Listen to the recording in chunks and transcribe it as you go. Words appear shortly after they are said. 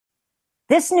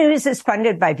This news is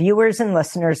funded by viewers and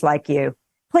listeners like you.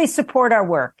 Please support our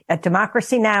work at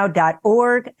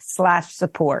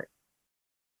democracynow.org/support.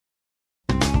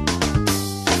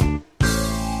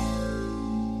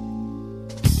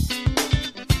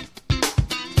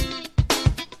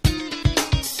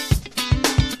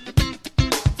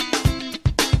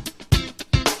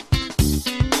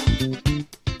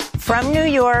 From New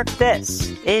York, this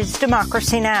is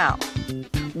Democracy Now!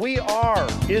 We are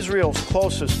Israel's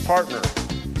closest partner.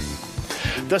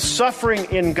 The suffering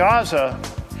in Gaza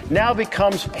now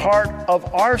becomes part of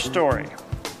our story.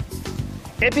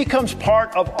 It becomes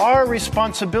part of our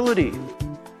responsibility.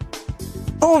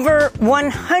 Over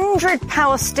 100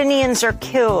 Palestinians are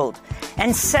killed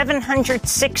and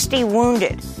 760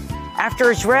 wounded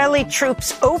after Israeli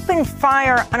troops opened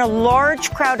fire on a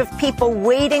large crowd of people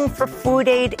waiting for food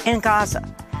aid in Gaza.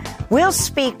 We'll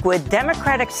speak with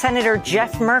Democratic Senator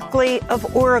Jeff Merkley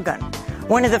of Oregon,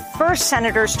 one of the first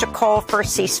senators to call for a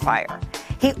ceasefire.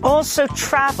 He also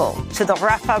traveled to the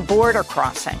Rafah border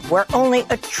crossing, where only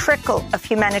a trickle of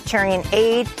humanitarian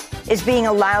aid is being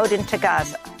allowed into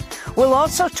Gaza. We'll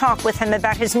also talk with him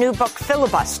about his new book,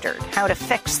 Filibustered, How to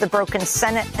Fix the Broken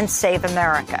Senate and Save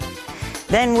America.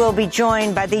 Then we'll be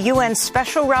joined by the UN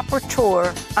Special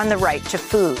Rapporteur on the right to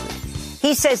food.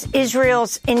 He says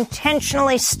Israel's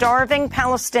intentionally starving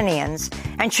Palestinians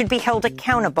and should be held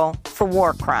accountable for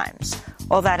war crimes.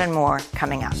 All that and more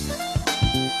coming up.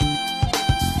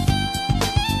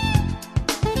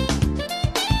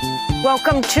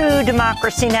 Welcome to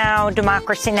Democracy Now!,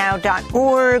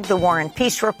 democracynow.org, the War and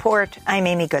Peace Report. I'm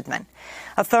Amy Goodman.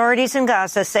 Authorities in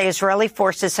Gaza say Israeli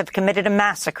forces have committed a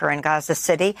massacre in Gaza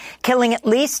City, killing at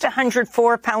least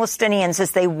 104 Palestinians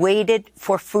as they waited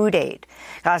for food aid.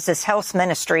 Gaza's health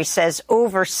ministry says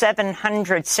over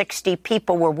 760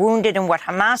 people were wounded in what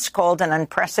Hamas called an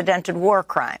unprecedented war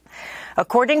crime.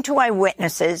 According to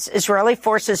eyewitnesses, Israeli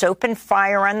forces opened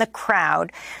fire on the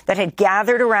crowd that had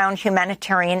gathered around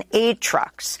humanitarian aid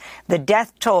trucks. The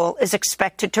death toll is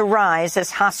expected to rise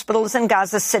as hospitals in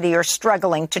Gaza City are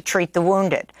struggling to treat the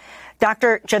wounded.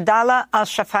 Dr. Jadala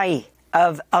Al-Shafai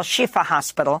of Al-Shifa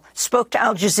Hospital spoke to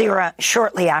Al Jazeera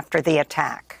shortly after the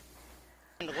attack.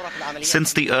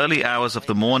 Since the early hours of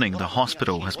the morning, the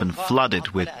hospital has been flooded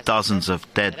with dozens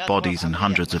of dead bodies and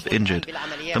hundreds of injured.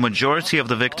 The majority of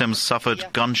the victims suffered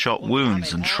gunshot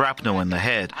wounds and shrapnel in the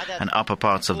head and upper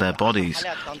parts of their bodies.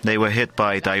 They were hit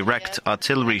by direct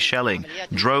artillery shelling,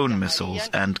 drone missiles,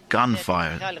 and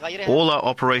gunfire. All our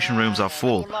operation rooms are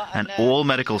full, and all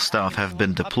medical staff have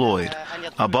been deployed.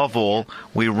 Above all,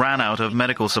 we ran out of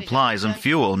medical supplies and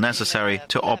fuel necessary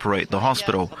to operate the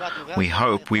hospital. We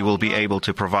hope we will be able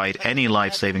to provide any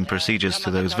life-saving procedures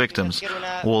to those victims.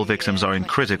 All victims are in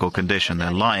critical condition. They're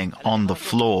lying on the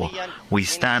floor. We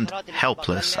stand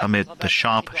helpless amid the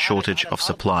sharp shortage of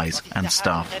supplies and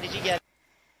staff.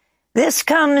 This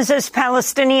comes as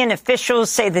Palestinian officials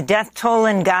say the death toll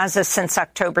in Gaza since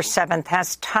October 7th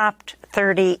has topped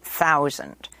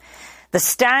 30,000. The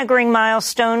staggering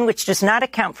milestone, which does not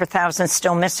account for thousands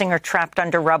still missing or trapped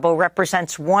under rubble,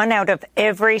 represents 1 out of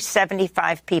every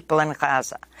 75 people in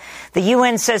Gaza. The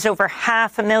UN says over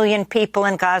 500,000 people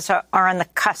in Gaza are on the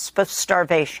cusp of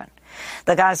starvation.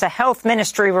 The Gaza Health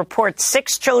Ministry reports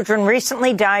 6 children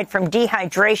recently died from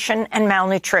dehydration and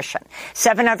malnutrition.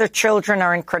 7 other children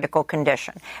are in critical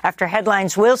condition. After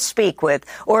headlines, we'll speak with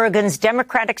Oregon's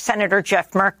Democratic Senator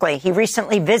Jeff Merkley. He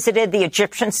recently visited the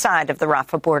Egyptian side of the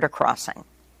Rafah border crossing.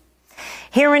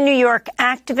 Here in New York,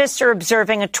 activists are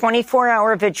observing a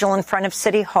 24-hour vigil in front of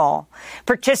City Hall.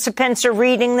 Participants are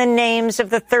reading the names of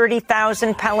the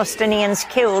 30,000 Palestinians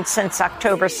killed since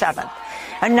October 7th.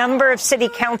 A number of city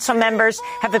council members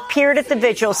have appeared at the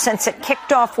vigil since it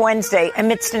kicked off Wednesday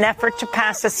amidst an effort to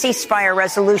pass a ceasefire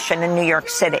resolution in New York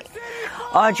City.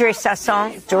 Audrey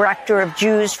Sasson, director of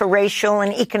Jews for Racial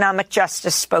and Economic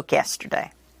Justice, spoke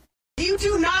yesterday. You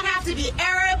do not have to be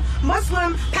Arab,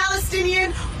 Muslim,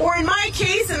 Palestinian, or in my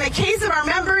case, in the case of our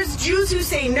members, Jews who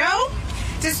say no,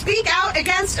 to speak out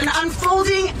against an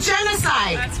unfolding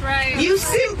genocide. That's right. You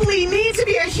simply need to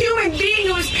be a human being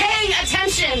who is paying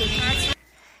attention.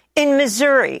 In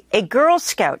Missouri, a Girl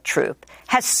Scout troop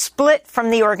has split from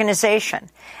the organization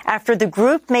after the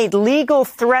group made legal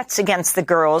threats against the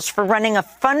girls for running a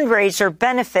fundraiser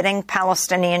benefiting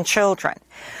Palestinian children.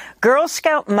 Girl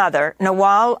Scout mother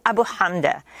Nawal Abu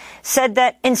Hamda said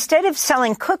that instead of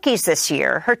selling cookies this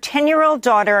year, her 10-year-old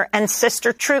daughter and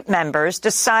sister troop members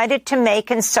decided to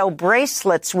make and sell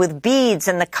bracelets with beads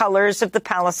in the colors of the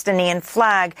Palestinian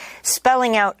flag,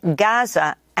 spelling out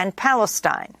Gaza and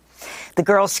Palestine. The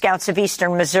Girl Scouts of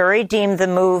Eastern Missouri deemed the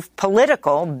move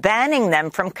political, banning them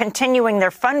from continuing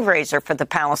their fundraiser for the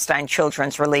Palestine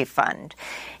Children's Relief Fund.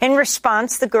 In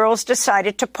response, the girls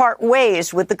decided to part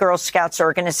ways with the Girl Scouts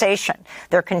organization.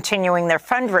 They're continuing their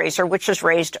fundraiser, which has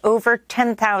raised over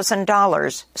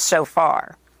 $10,000 so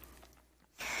far.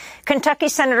 Kentucky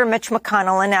Senator Mitch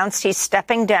McConnell announced he's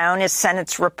stepping down as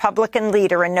Senate's Republican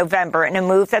leader in November in a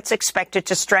move that's expected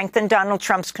to strengthen Donald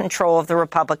Trump's control of the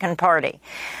Republican Party.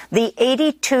 The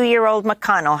 82-year-old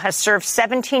McConnell has served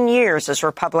 17 years as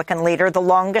Republican leader, the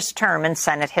longest term in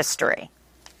Senate history.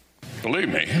 Believe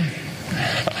me,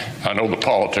 I know the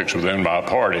politics within my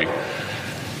party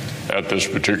at this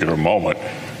particular moment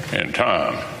in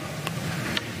time.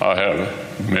 I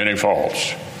have many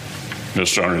faults.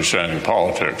 Misunderstanding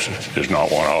politics is not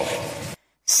one of them.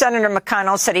 Senator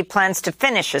McConnell said he plans to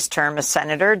finish his term as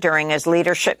senator. During his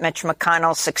leadership, Mitch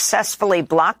McConnell successfully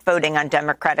blocked voting on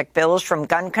Democratic bills from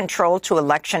gun control to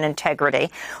election integrity,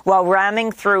 while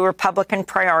ramming through Republican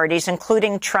priorities,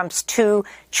 including Trump's $2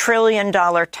 trillion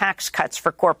tax cuts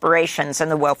for corporations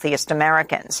and the wealthiest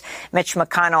Americans. Mitch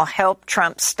McConnell helped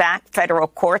Trump stack federal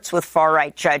courts with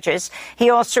far-right judges. He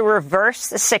also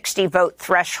reversed the 60-vote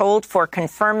threshold for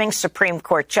confirming Supreme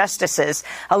Court justices,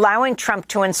 allowing Trump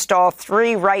to install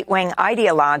 3 right-wing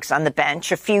ideologues on the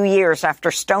bench a few years after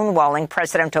stonewalling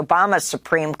President Obama's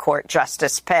Supreme Court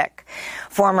justice pick.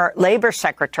 Former Labor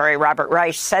Secretary Robert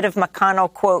Reich said of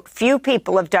McConnell, quote, "Few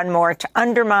people have done more to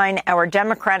undermine our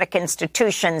democratic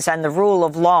institutions and the rule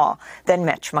of law than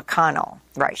Mitch McConnell,"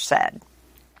 Reich said.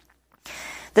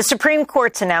 The Supreme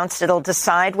Court's announced it'll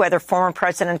decide whether former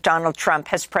President Donald Trump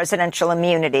has presidential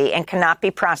immunity and cannot be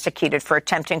prosecuted for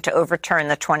attempting to overturn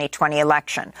the 2020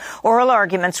 election. Oral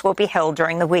arguments will be held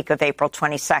during the week of April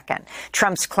 22nd.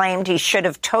 Trump's claimed he should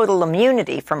have total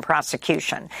immunity from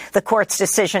prosecution. The court's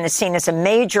decision is seen as a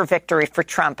major victory for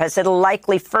Trump, as it'll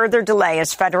likely further delay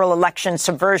his federal election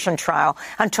subversion trial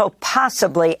until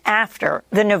possibly after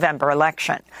the November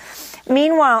election.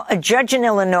 Meanwhile, a judge in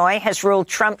Illinois has ruled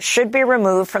Trump should be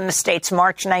removed from the state's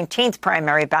March 19th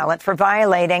primary ballot for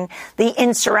violating the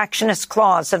insurrectionist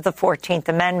clause of the 14th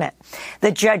Amendment.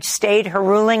 The judge stayed her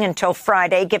ruling until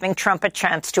Friday, giving Trump a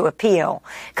chance to appeal.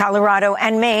 Colorado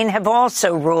and Maine have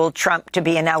also ruled Trump to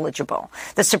be ineligible.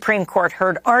 The Supreme Court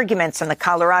heard arguments in the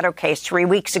Colorado case 3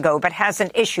 weeks ago, but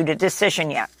hasn't issued a decision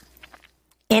yet.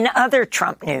 In other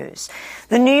Trump news,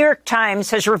 the New York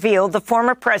Times has revealed the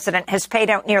former president has paid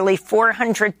out nearly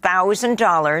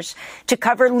 $400,000 to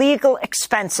cover legal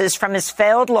expenses from his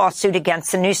failed lawsuit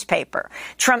against the newspaper.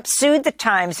 Trump sued the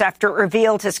Times after it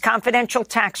revealed his confidential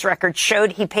tax records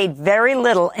showed he paid very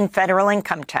little in federal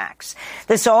income tax.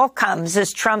 This all comes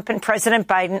as Trump and President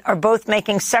Biden are both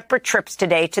making separate trips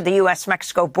today to the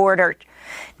U.S.-Mexico border.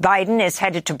 Biden is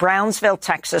headed to Brownsville,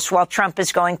 Texas, while Trump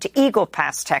is going to Eagle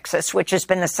Pass, Texas, which has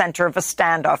been the center of a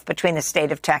standoff between the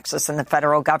state of Texas and the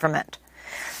federal government.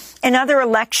 In other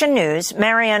election news,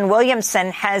 Marianne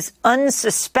Williamson has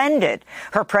unsuspended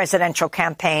her presidential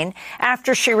campaign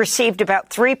after she received about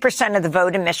 3% of the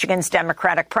vote in Michigan's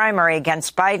Democratic primary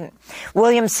against Biden.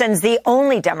 Williamson's the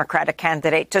only Democratic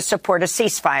candidate to support a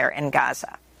ceasefire in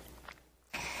Gaza.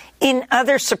 In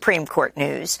other Supreme Court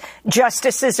news,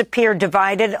 justices appear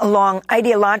divided along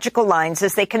ideological lines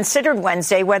as they considered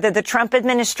Wednesday whether the Trump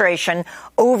administration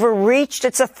overreached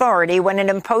its authority when it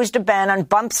imposed a ban on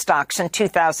bump stocks in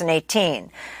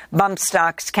 2018. Bump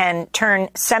stocks can turn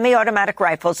semi-automatic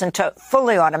rifles into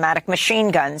fully automatic machine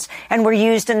guns and were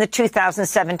used in the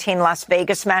 2017 Las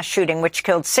Vegas mass shooting, which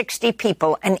killed 60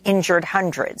 people and injured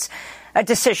hundreds. A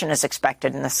decision is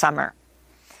expected in the summer.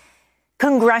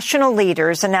 Congressional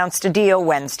leaders announced a deal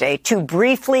Wednesday to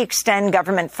briefly extend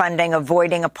government funding,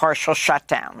 avoiding a partial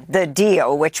shutdown. The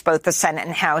deal, which both the Senate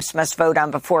and House must vote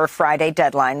on before a Friday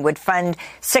deadline, would fund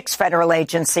 6 federal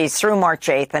agencies through March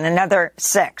 8th and another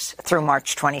 6 through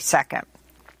March 22nd.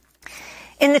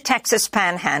 In the Texas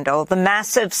Panhandle, the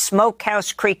massive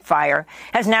Smokehouse Creek fire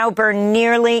has now burned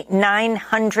nearly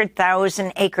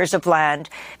 900,000 acres of land,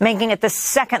 making it the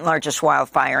second largest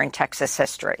wildfire in Texas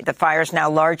history. The fire is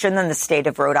now larger than the state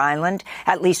of Rhode Island.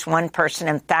 At least one person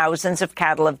and thousands of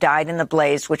cattle have died in the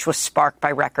blaze, which was sparked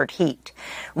by record heat.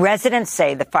 Residents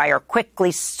say the fire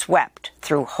quickly swept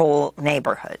through whole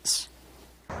neighborhoods.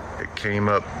 It came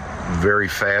up very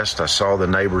fast. I saw the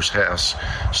neighbor's house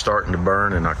starting to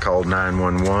burn, and I called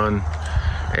 911,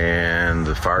 and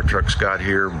the fire trucks got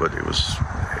here, but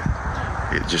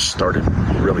it just started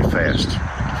really fast.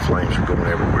 The flames were going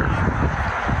everywhere.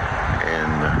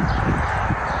 And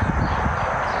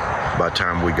by the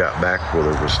time we got back, well,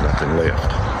 there was nothing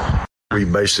left. We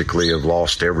basically have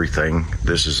lost everything.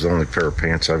 This is the only pair of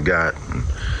pants I've got. And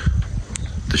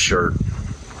the shirt.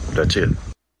 That's it.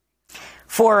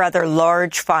 4 other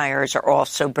large fires are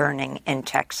also burning in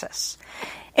Texas.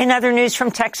 In other news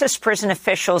from Texas, prison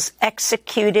officials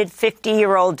executed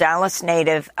 50-year-old Dallas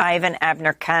native Ivan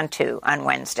Abner Cantu on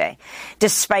Wednesday,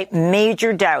 despite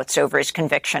major doubts over his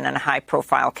conviction in a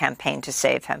high-profile campaign to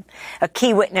save him. A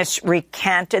key witness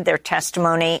recanted their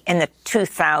testimony in the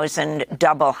 2000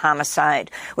 double homicide,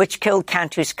 which killed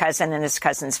Cantu's cousin and his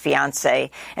cousin's fiancée,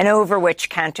 and over which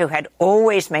Cantu had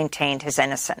always maintained his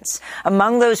innocence.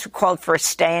 Among those who called for a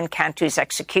stay in Cantu's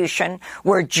execution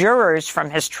were jurors from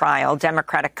his trial,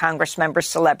 Democratic Congress members,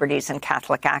 celebrities, and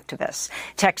Catholic activists.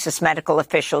 Texas medical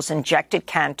officials injected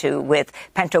Cantu with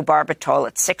pentobarbital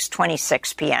at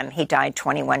 6:26 p.m. He died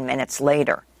 21 minutes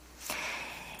later.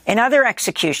 In other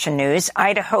execution news,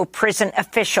 Idaho prison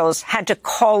officials had to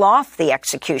call off the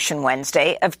execution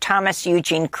Wednesday of Thomas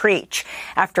Eugene Creech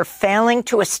after failing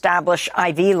to establish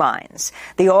IV lines.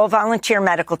 The all-volunteer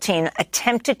medical team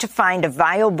attempted to find a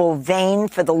viable vein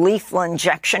for the lethal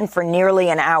injection for nearly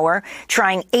an hour,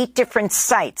 trying 8 different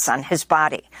sites on his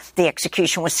body. The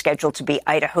execution was scheduled to be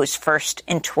Idaho's first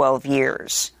in 12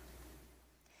 years.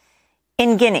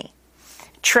 In Guinea,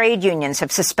 trade unions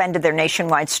have suspended their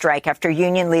nationwide strike after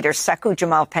union leader Sekou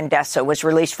Jamal Pendesso was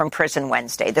released from prison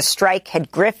Wednesday. The strike had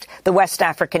gripped the West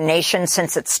African nation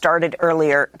since it started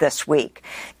earlier this week.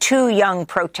 2 young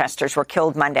protesters were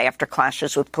killed Monday after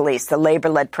clashes with police. The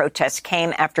labor-led protests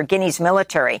came after Guinea's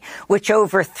military, which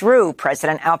overthrew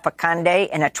President Alpha Conde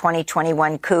in a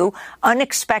 2021 coup,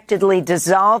 unexpectedly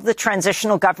dissolved the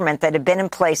transitional government that had been in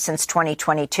place since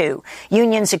 2022.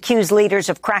 Unions accuse leaders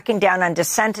of cracking down on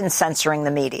dissent and censoring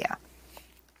the media.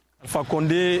 Alpha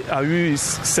Conde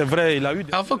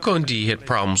had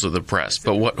problems with the press,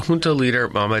 but what junta leader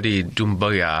Mamadi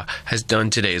Doumbouya has done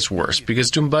today is worse,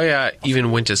 because Doumbouya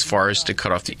even went as far as to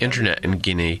cut off the internet in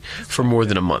Guinea for more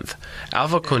than a month.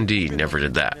 Alpha Conde never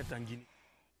did that.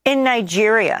 In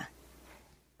Nigeria,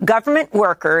 government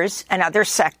workers and other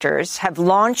sectors have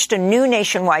launched a new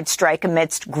nationwide strike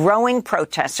amidst growing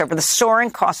protests over the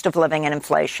soaring cost of living and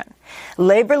inflation.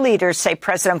 Labor leaders say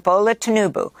President Bola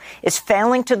Tinubu is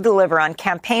failing to deliver on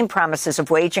campaign promises of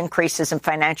wage increases and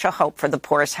financial help for the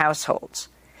poorest households.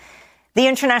 The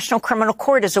International Criminal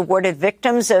Court has awarded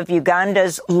victims of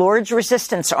Uganda's Lord's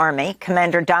Resistance Army,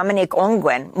 Commander Dominique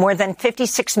Ongwen, more than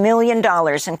 $56 million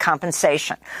in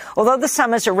compensation. Although the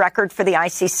sum is a record for the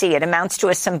ICC, it amounts to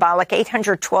a symbolic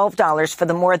 $812 for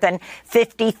the more than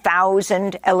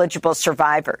 50,000 eligible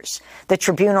survivors. The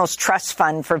tribunal's trust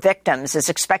fund for victims is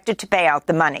expected to pay out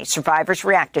the money. Survivors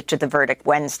reacted to the verdict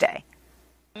Wednesday.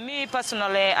 Me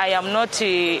personally, I'm not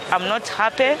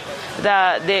happy.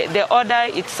 The order,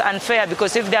 it's unfair,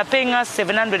 because if they're paying us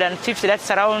 $750, that's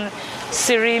around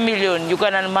 3 million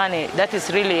Ugandan money. That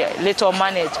is really little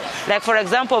money. Like, for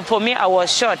example, for me, I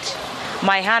was shot.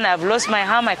 My hand, I've lost my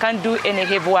arm. I can't do any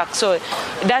heavy work. So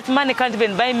that money can't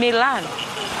even buy me land.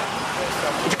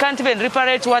 It can't even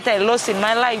repair what I lost in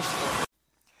my life.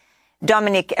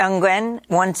 Dominique Ongwen,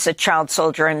 once a child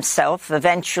soldier himself,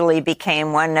 eventually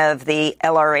became one of the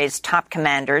LRA's top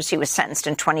commanders. He was sentenced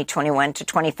in 2021 to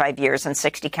 25 years on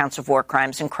 60 counts of war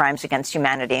crimes and crimes against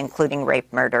humanity, including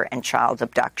rape, murder, and child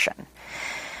abduction.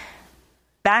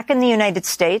 Back in the United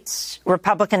States,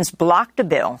 Republicans blocked a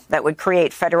bill that would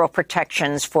create federal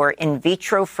protections for in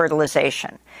vitro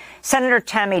fertilization. Senator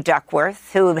Tammy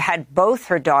Duckworth, who had both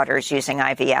her daughters using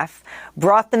IVF,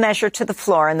 brought the measure to the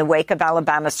floor in the wake of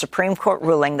Alabama's Supreme Court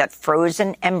ruling that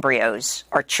frozen embryos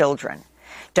are children.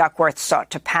 Duckworth sought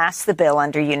to pass the bill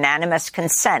under unanimous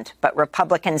consent, but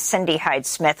Republican Cindy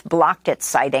Hyde-Smith blocked it,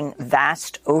 citing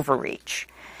vast overreach.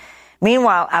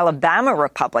 Meanwhile, Alabama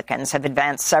Republicans have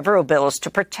advanced several bills to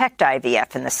protect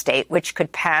IVF in the state, which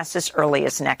could pass as early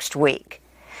as next week.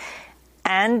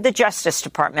 And the Justice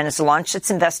Department has launched its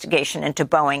investigation into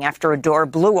Boeing after a door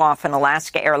blew off an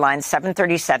Alaska Airlines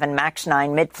 737 MAX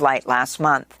 9 mid-flight last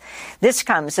month. This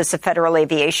comes as the Federal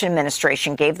Aviation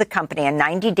Administration gave the company a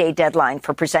 90-day deadline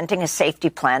for presenting a safety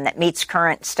plan that meets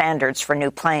current standards for new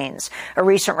planes. A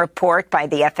recent report by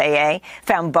the FAA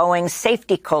found Boeing's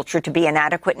safety culture to be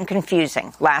inadequate and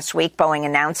confusing. Last week, Boeing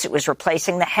announced it was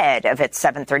replacing the head of its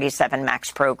 737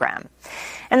 MAX program.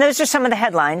 And those are some of the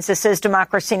headlines. This is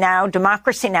Democracy Now!,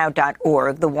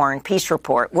 democracynow.org, the War and Peace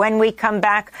Report. When we come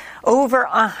back, over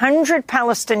 100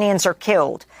 Palestinians are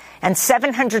killed and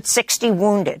 760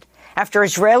 wounded after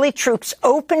Israeli troops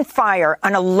opened fire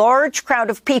on a large crowd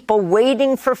of people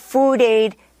waiting for food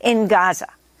aid in Gaza.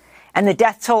 And the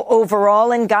death toll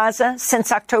overall in Gaza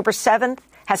since October 7th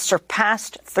has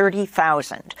surpassed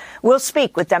 30,000. We'll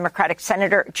speak with Democratic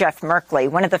Senator Jeff Merkley,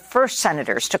 one of the first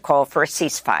senators to call for a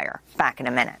ceasefire. Back in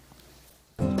a minute.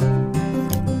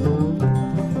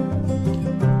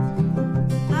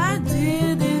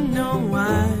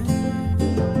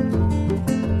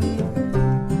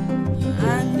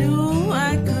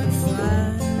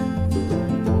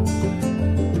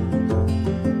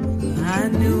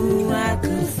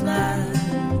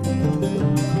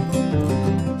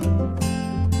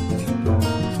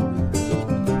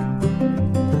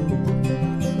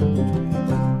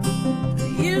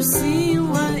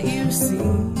 see? Do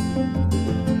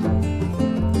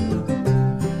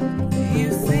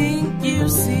you think you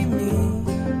see me?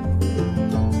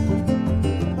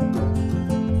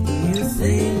 Do you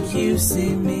think you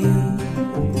see me?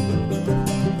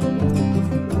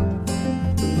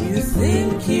 Do you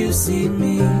think you see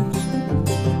me?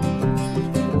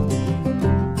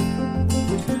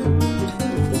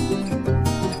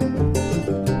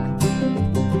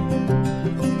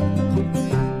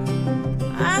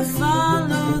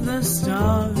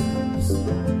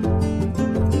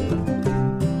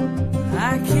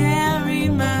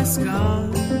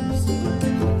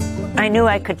 I Knew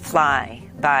I Could Fly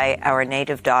by Our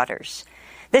Native Daughters.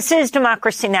 This is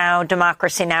Democracy Now!,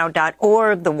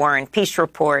 democracynow.org, The War and Peace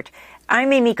Report.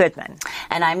 I'm Amy Goodman.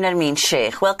 And I'm Nermeen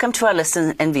Sheikh. Welcome to our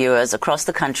listeners and viewers across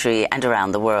the country and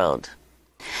around the world.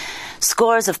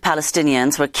 Scores of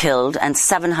Palestinians were killed and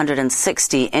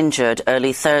 760 injured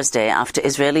early Thursday after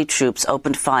Israeli troops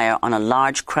opened fire on a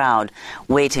large crowd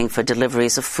waiting for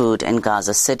deliveries of food in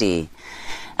Gaza City.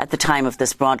 At the time of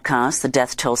this broadcast, the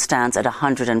death toll stands at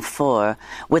 104,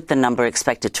 with the number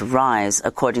expected to rise,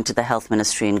 according to the health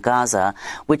ministry in Gaza,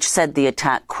 which said the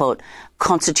attack, quote,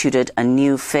 constituted a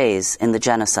new phase in the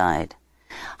genocide.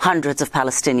 Hundreds of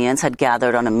Palestinians had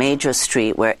gathered on a major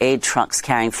street where aid trucks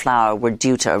carrying flour were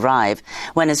due to arrive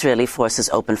when Israeli forces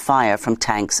opened fire from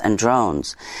tanks and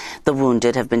drones. The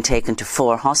wounded have been taken to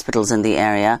 4 hospitals in the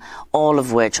area, all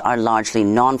of which are largely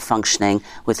non-functioning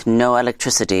with no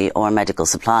electricity or medical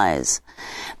supplies.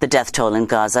 The death toll in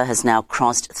Gaza has now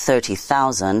crossed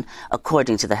 30,000,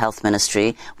 according to the health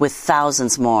ministry, with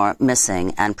thousands more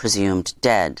missing and presumed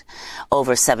dead.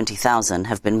 Over 70,000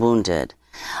 have been wounded.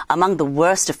 Among the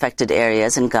worst affected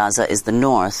areas in Gaza is the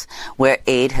north, where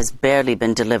aid has barely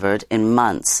been delivered in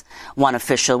months. One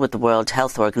official with the World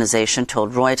Health Organization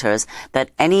told Reuters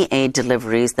that any aid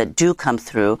deliveries that do come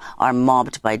through are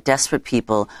mobbed by desperate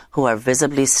people who are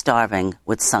visibly starving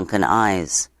with sunken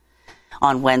eyes.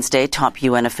 On Wednesday, top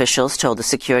UN officials told the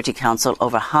Security Council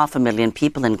over 500,000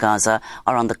 people in Gaza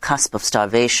are on the cusp of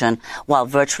starvation, while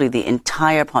virtually the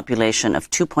entire population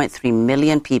of 2.3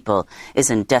 million people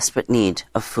is in desperate need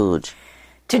of food.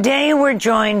 Today, we're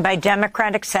joined by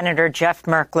Democratic Senator Jeff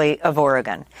Merkley of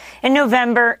Oregon. In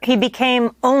November, he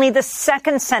became only the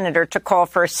second senator to call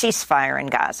for a ceasefire in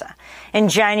Gaza. In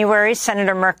January,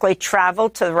 Senator Merkley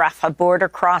traveled to the Rafah border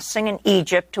crossing in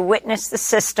Egypt to witness the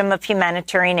system of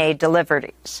humanitarian aid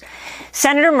deliveries.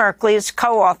 Senator Merkley is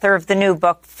co-author of the new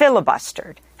book,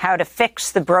 Filibustered: How to Fix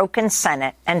the Broken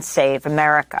Senate and Save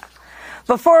America.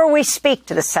 Before we speak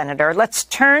to the senator, let's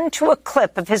turn to a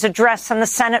clip of his address on the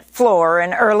Senate floor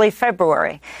in early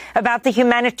February about the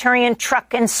humanitarian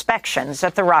truck inspections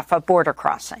at the Rafah border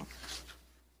crossing.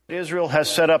 Israel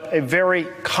has set up a very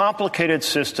complicated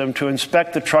system to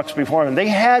inspect the trucks before them. They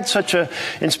had such an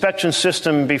inspection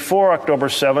system before October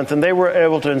 7th, and they were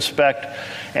able to inspect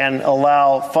and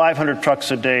allow 500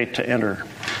 trucks a day to enter.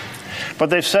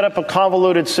 But they've set up a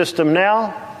convoluted system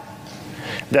now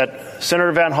that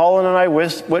Senator Van Hollen and I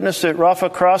witnessed at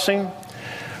Rafah crossing,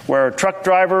 where truck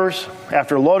drivers,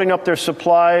 after loading up their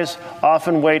supplies,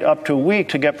 often wait up to a week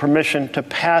to get permission to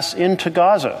pass into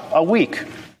Gaza. A week.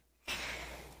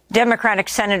 Democratic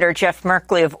Senator Jeff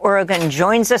Merkley of Oregon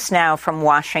joins us now from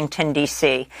Washington,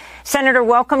 D.C. Senator,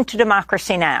 welcome to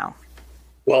Democracy Now!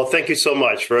 Well, thank you so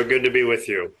much. Very good to be with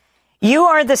you. You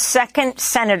are the second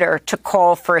senator to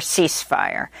call for a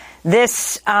ceasefire.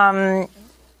 This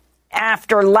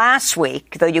after last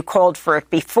week, though you called for it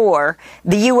before,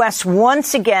 the U.S.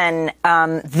 once again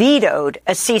vetoed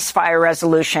a ceasefire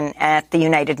resolution at the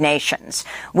United Nations.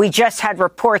 We just had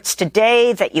reports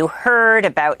today that you heard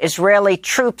about Israeli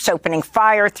troops opening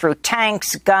fire through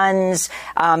tanks, guns,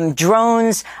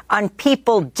 drones on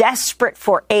people desperate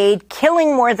for aid,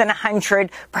 killing more than 100,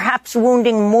 perhaps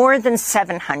wounding more than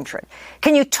 700.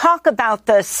 Can you talk about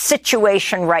the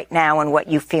situation right now and what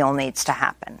you feel needs to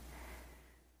happen?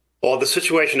 Well, the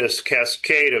situation is a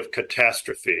cascade of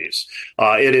catastrophes.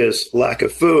 It is lack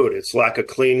of food, it's lack of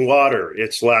clean water,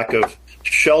 it's lack of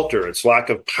shelter, it's lack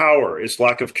of power, it's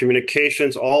lack of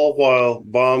communications, all while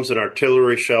bombs and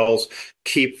artillery shells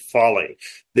keep falling.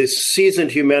 The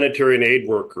seasoned humanitarian aid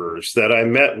workers that I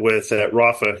met with at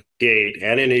Rafah Gate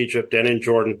and in Egypt and in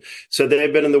Jordan said they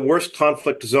have been in the worst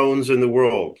conflict zones in the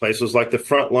world, places like the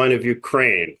front line of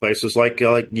Ukraine, places like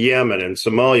Yemen and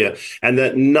Somalia, and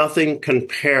that nothing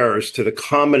compares to the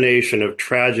combination of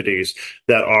tragedies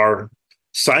that are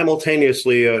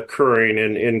simultaneously occurring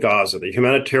in Gaza. The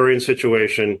humanitarian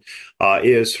situation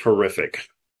is horrific.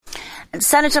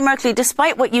 Senator Merkley,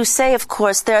 despite what you say, of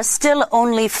course, there are still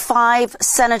only 5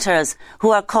 senators who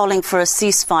are calling for a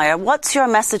ceasefire. What's your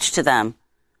message to them?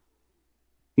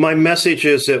 My message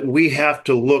is that we have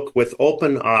to look with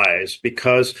open eyes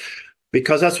because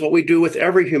that's what we do with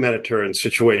every humanitarian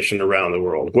situation around the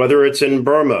world, whether it's in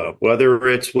Burma, whether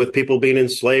it's with people being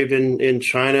enslaved in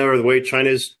China, or the way China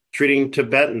is treating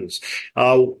Tibetans.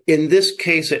 In this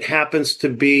case, it happens to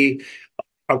be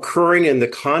occurring in the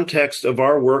context of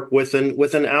our work with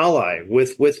an ally,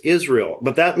 with Israel.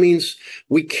 But that means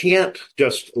we can't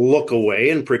just look away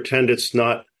and pretend it's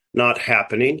not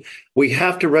happening. We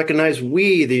have to recognize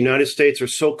we, the United States, are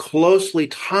so closely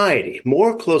tied,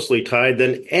 more closely tied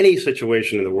than any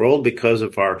situation in the world because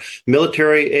of our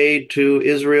military aid to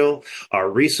Israel, our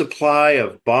resupply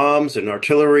of bombs and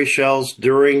artillery shells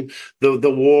during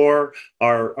the war,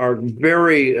 our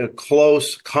very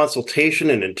close consultation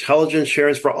and intelligence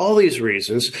sharing. For all these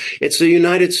reasons, it's the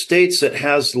United States that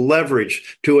has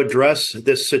leverage to address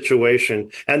this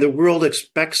situation, and the world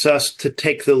expects us to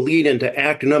take the lead and to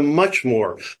act in a much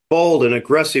more bold and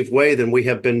aggressive way than we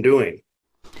have been doing.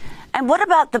 And what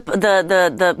about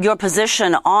your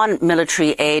position on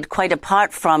military aid, quite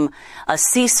apart from a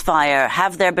ceasefire?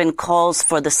 Have there been calls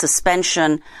for the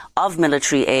suspension of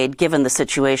military aid given the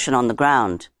situation on the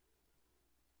ground?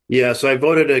 Yes, I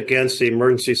voted against the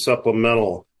emergency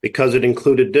supplemental because it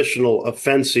included additional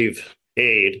offensive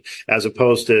aid as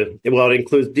opposed to, well, it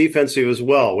includes defensive as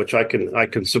well, which I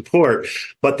can support.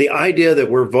 But the idea that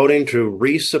we're voting to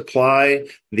resupply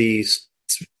these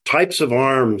types of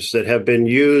arms that have been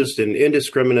used in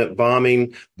indiscriminate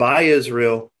bombing by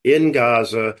Israel in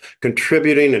Gaza,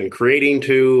 contributing and creating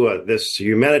to this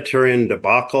humanitarian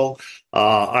debacle,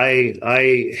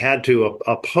 I had to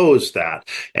oppose that,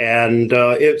 and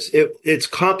it's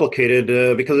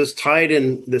complicated because it's tied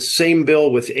in the same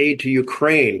bill with aid to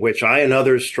Ukraine, which I and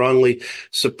others strongly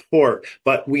support.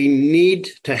 But we need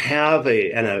to have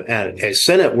a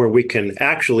Senate where we can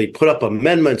actually put up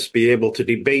amendments, be able to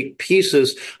debate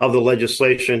pieces of the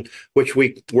legislation, which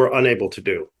we were unable to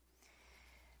do.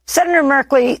 Senator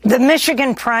Merkley, the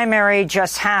Michigan primary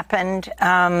just happened.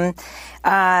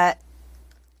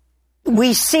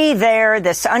 We see there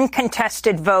this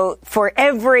uncontested vote. For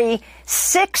every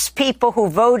 6 people who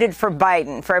voted for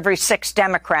Biden, for every 6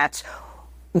 Democrats,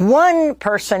 1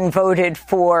 person voted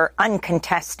for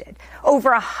uncontested.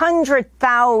 Over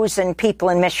 100,000 people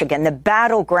in Michigan, the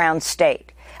battleground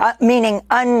state, meaning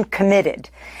uncommitted.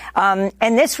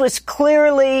 And this was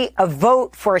clearly a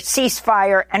vote for a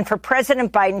ceasefire and for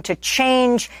President Biden to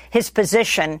change his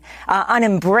position on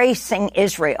embracing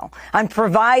Israel, on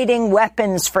providing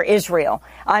weapons for Israel,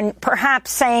 on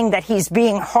perhaps saying that he's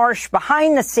being harsh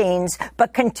behind the scenes,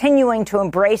 but continuing to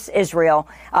embrace Israel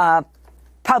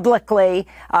publicly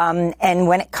and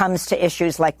when it comes to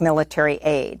issues like military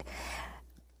aid.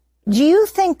 Do you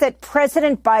think that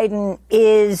President Biden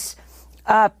is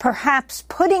perhaps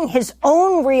putting his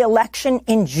own reelection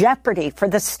in jeopardy for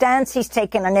the stance he's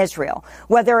taken on Israel,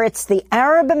 whether it's the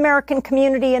Arab American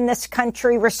community in this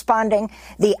country responding,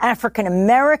 the African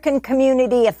American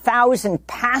community, 1,000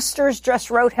 pastors just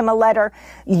wrote him a letter,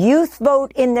 youth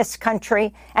vote in this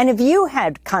country, and have you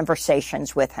had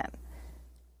conversations with him?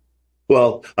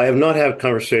 Well, I have not had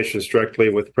conversations directly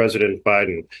with President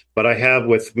Biden, but I have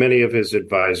with many of his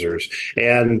advisors.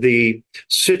 And the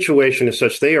situation is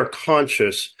such, they are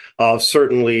conscious of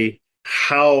certainly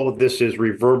how this is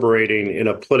reverberating in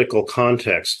a political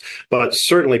context. But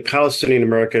certainly Palestinian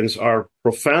Americans are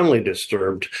profoundly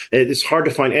disturbed. It's hard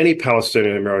to find any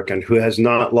Palestinian American who has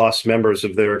not lost members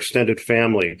of their extended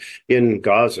family in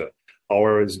Gaza,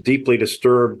 or is deeply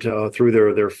disturbed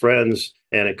through their friends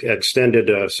and extended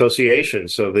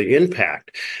associations of the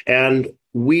impact. And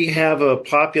we have a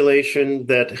population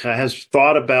that has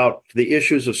thought about the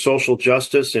issues of social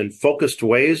justice in focused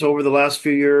ways over the last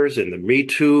few years, in the Me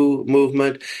Too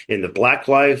movement, in the Black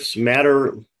Lives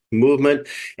Matter movement.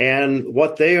 And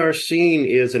what they are seeing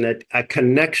is a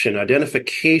connection,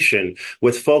 identification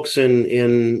with folks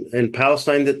in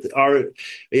Palestine that are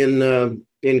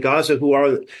in Gaza who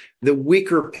are the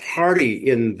weaker party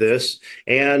in this,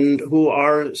 and who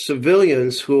are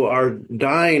civilians who are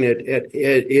dying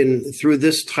through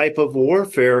this type of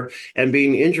warfare and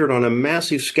being injured on a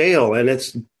massive scale. And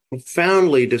it's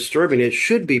profoundly disturbing. It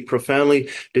should be profoundly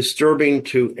disturbing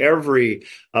to every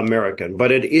American,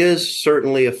 but it is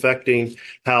certainly affecting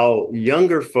how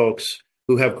younger folks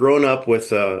who have grown up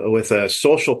with a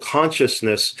social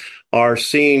consciousness are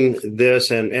seeing this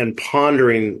and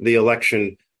pondering the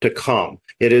election to come.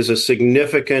 It is a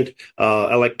significant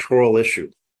electoral issue.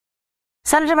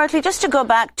 Senator Merkley, just to go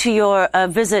back to your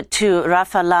visit to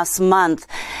Rafah last month,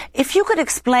 if you could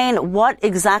explain what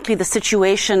exactly the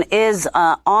situation is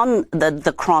on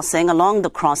the crossing, along the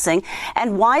crossing,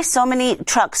 and why so many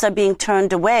trucks are being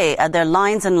turned away. There are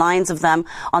lines and lines of them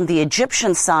on the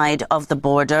Egyptian side of the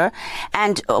border.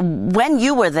 And when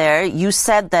you were there, you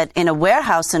said that in a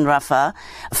warehouse in Rafah,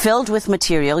 filled with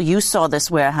material, you saw this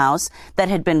warehouse that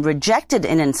had been rejected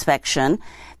in inspection.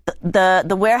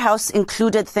 The warehouse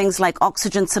included things like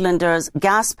oxygen cylinders,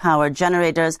 gas-powered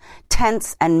generators,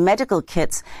 tents, and medical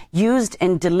kits used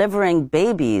in delivering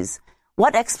babies.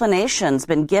 What explanation's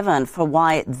been given for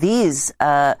why these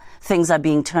things are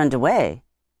being turned away?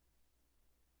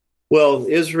 Well,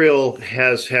 Israel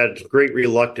has had great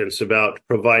reluctance about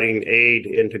providing aid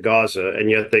into Gaza, and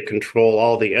yet they control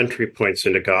all the entry points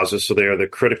into Gaza, so they are the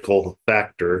critical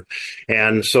factor.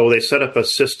 And so they set up a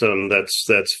system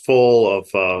that's full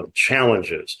of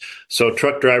challenges. So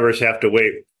truck drivers have to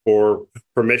wait for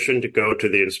permission to go to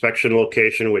the inspection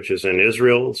location, which is in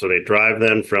Israel. So they drive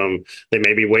then they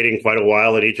may be waiting quite a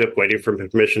while in Egypt, waiting for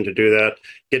permission to do that,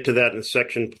 get to that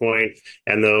inspection point,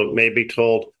 and they may be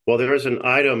told, well, there is an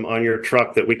item on your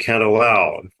truck that we can't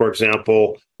allow. For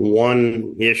example,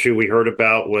 one issue we heard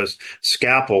about was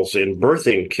scalpels in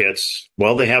birthing kits.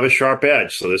 Well, they have a sharp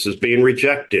edge, so this is being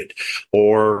rejected.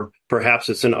 Or perhaps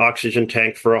it's an oxygen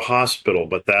tank for a hospital,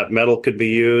 but that metal could be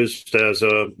used as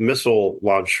a missile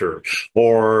launcher.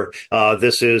 Or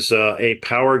this is a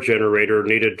power generator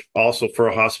needed also for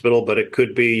a hospital, but it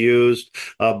could be used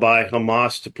by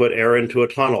Hamas to put air into a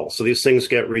tunnel. So these things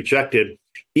get rejected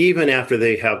even after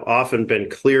they have often been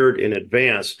cleared in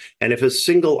advance. And if a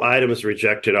single item is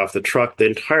rejected off the truck, the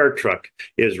entire truck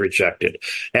is rejected.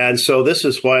 And so this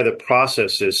is why the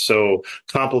process is so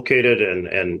complicated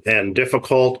and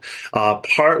difficult.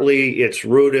 Partly it's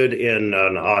rooted in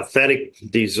an authentic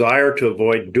desire to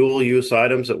avoid dual-use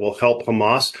items that will help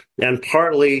Hamas. And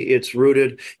partly it's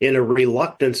rooted in a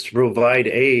reluctance to provide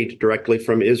aid directly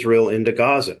from Israel into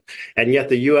Gaza. And yet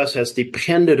the U.S. has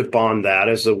depended upon that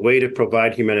as a way to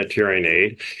provide humanitarian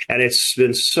aid. And it's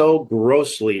been so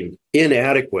grossly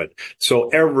inadequate. So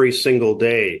every single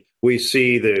day, we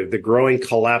see the growing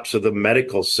collapse of the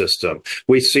medical system.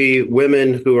 We see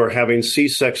women who are having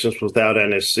C-sections without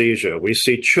anesthesia. We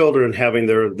see children having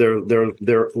their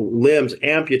limbs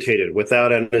amputated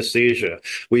without anesthesia.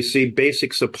 We see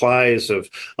basic supplies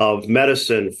of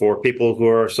medicine for people who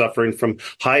are suffering from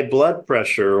high blood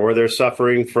pressure, or they're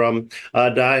suffering from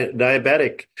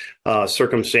diabetic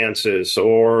circumstances,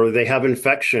 or they have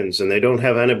infections and they don't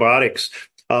have antibiotics.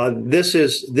 This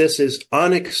is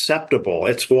unacceptable.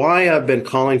 It's why I've been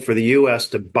calling for the U.S.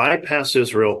 to bypass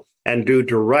Israel and do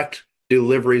direct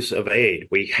deliveries of aid.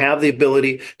 We have the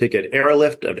ability to get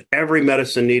airlift of every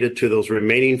medicine needed to those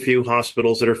remaining few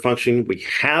hospitals that are functioning. We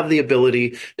have the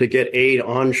ability to get aid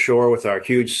onshore with our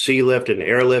huge sea lift and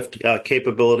airlift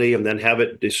capability, and then have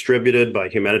it distributed by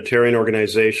humanitarian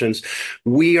organizations.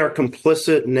 We are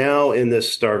complicit now in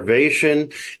this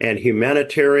starvation and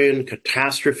humanitarian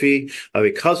catastrophe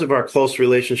because of our close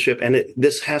relationship, and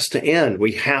this has to end.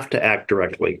 We have to act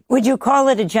directly. Would you call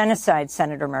it a genocide,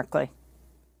 Senator Merkley?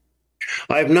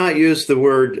 I have not used the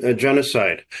word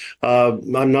genocide.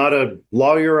 I'm not a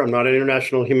lawyer. I'm not an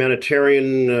international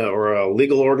humanitarian or a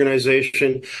legal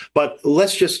organization. But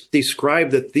let's just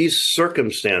describe that these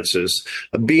circumstances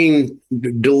being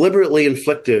deliberately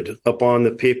inflicted upon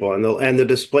the people and the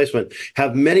displacement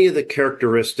have many of the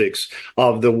characteristics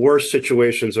of the worst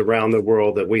situations around the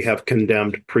world that we have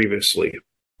condemned previously.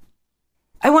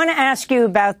 I want to ask you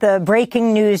about the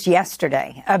breaking news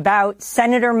yesterday about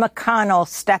Senator McConnell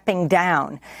stepping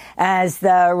down as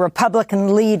the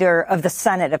Republican leader of the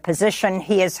Senate, a position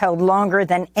he has held longer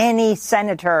than any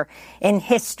senator in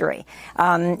history.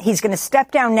 He's going to step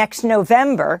down next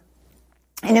November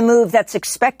in a move that's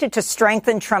expected to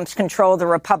strengthen Trump's control of the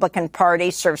Republican Party,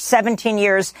 served 17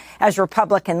 years as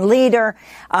Republican leader.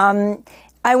 I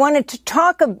wanted to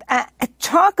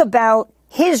talk about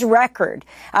his record.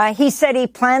 He said he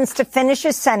plans to finish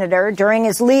as senator. During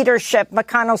his leadership,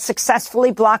 McConnell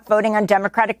successfully blocked voting on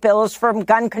Democratic bills from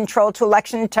gun control to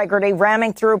election integrity,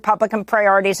 ramming through Republican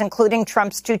priorities, including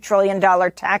Trump's $2 trillion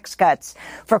tax cuts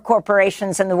for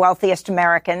corporations and the wealthiest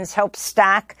Americans, helped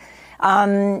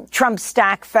Trump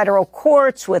stack federal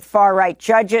courts with far-right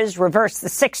judges, reverse the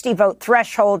 60-vote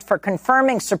threshold for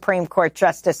confirming Supreme Court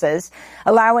justices,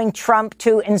 allowing Trump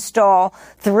to install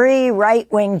 3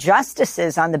 right-wing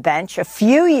justices on the bench a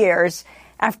few years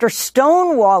after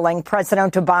stonewalling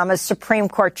President Obama's Supreme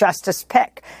Court Justice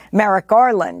pick, Merrick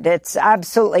Garland. It's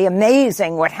absolutely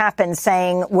amazing what happened,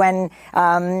 saying when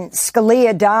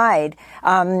Scalia died.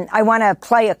 I want to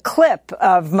play a clip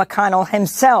of McConnell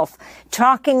himself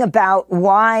talking about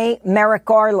why Merrick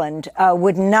Garland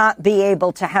would not be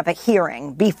able to have a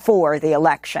hearing before the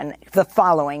election the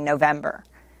following November.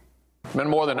 It's been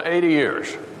more than 80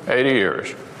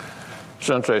 years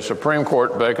since a Supreme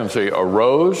Court vacancy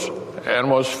arose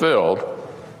and was filled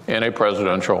in a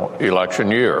presidential election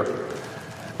year.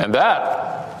 And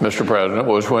that, Mr. President,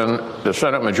 was when the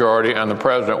Senate majority and the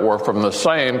president were from the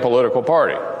same political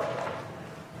party.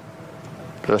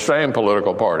 The same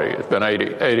political party. It's been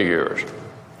 80 years.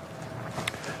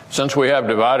 Since we have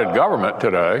divided government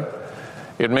today,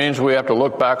 it means we have to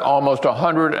look back almost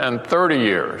 130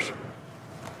 years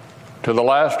to the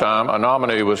last time a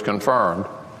nominee was confirmed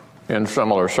in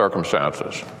similar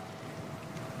circumstances.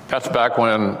 That's back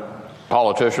when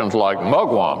politicians like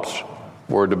mugwumps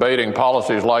were debating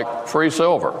policies like free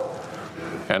silver,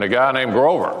 and a guy named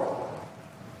Grover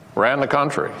ran the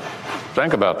country.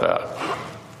 Think about that.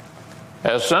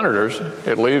 As senators,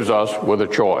 it leaves us with a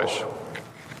choice.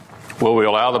 Will we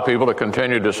allow the people to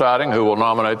continue deciding who will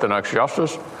nominate the next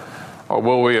justice, or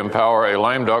will we empower a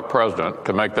lame duck president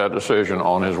to make that decision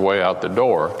on his way out the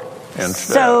door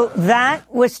instead? So that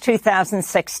was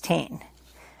 2016.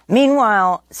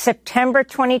 Meanwhile, September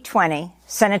 2020,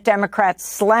 Senate Democrats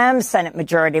slammed Senate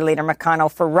Majority Leader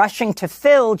McConnell for rushing to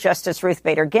fill Justice Ruth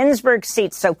Bader Ginsburg's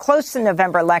seat so close to the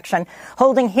November election,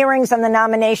 holding hearings on the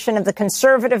nomination of the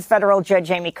conservative federal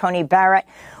judge Amy Coney Barrett.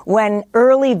 When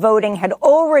early voting had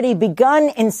already begun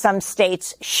in some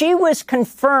states, she was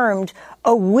confirmed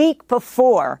a week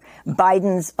before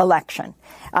Biden's election.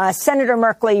 Senator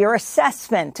Merkley, your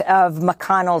assessment of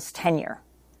McConnell's tenure?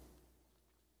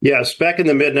 Yes, back in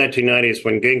the mid-1990s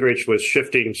when Gingrich was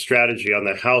shifting strategy on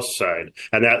the House side,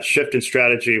 and that shift in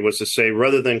strategy was to say,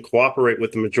 rather than cooperate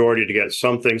with the majority to get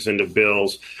some things into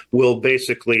bills, we'll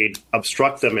basically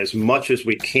obstruct them as much as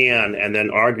we can and then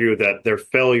argue that their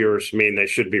failures mean they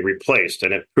should be replaced.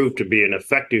 And it proved to be an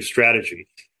effective strategy.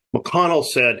 McConnell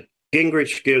said,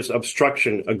 Gingrich gives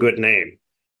obstruction a good name.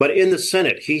 But in the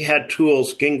Senate, he had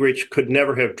tools Gingrich could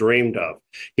never have dreamed of.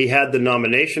 He had the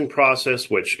nomination process,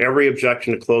 which every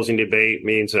objection to closing debate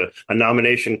means a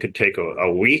nomination could take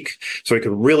a week, so he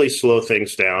could really slow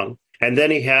things down. And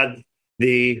then he had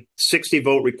the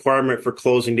 60-vote requirement for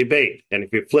closing debate. And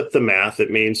if you flip the math, it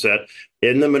means that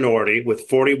in the minority, with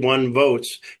 41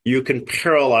 votes, you can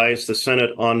paralyze the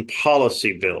Senate on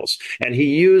policy bills. And he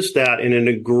used that in an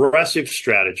aggressive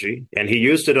strategy, and he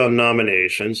used it on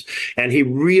nominations, and he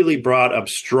really brought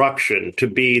obstruction to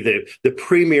be the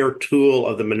premier tool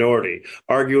of the minority,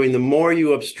 arguing the more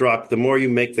you obstruct, the more you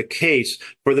make the case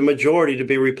for the majority to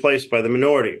be replaced by the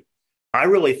minority. I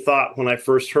really thought when I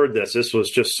first heard this was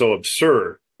just so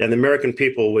absurd, and the American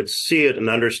people would see it and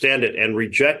understand it and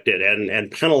reject it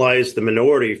and penalize the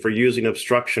minority for using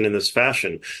obstruction in this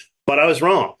fashion. But I was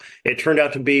wrong. It turned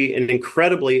out to be an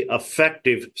incredibly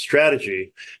effective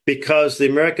strategy because the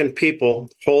American people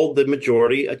hold the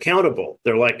majority accountable.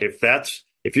 They're like,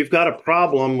 if you've got a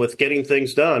problem with getting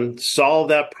things done, solve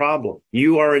that problem.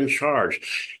 You are in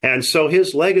charge. And so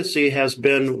his legacy has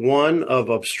been one of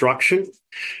obstruction.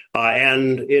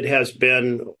 And it has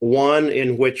been one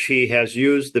in which he has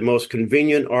used the most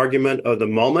convenient argument of the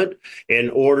moment in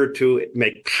order to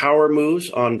make power moves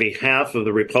on behalf of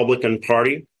the Republican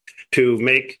Party, to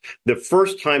make the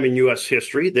first time in U.S.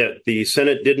 history that the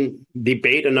Senate didn't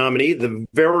debate a nominee, the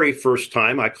very first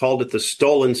time. I called it the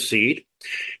stolen seat.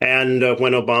 And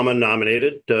when Obama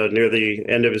nominated near the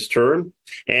end of his term,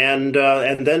 and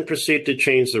then proceed to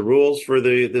change the rules for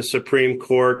the Supreme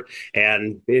Court,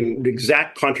 and in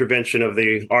exact contravention of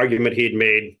the argument he'd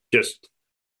made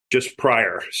just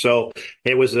prior. So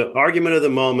it was the argument of the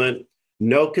moment,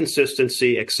 no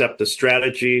consistency except the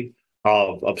strategy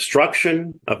of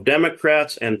obstruction of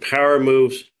Democrats and power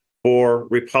moves for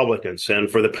Republicans. And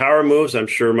for the power moves, I'm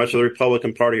sure much of the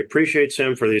Republican Party appreciates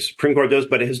him, for the Supreme Court does,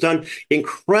 but it has done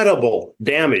incredible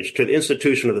damage to the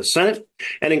institution of the Senate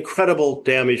and incredible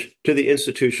damage to the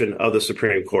institution of the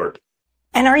Supreme Court.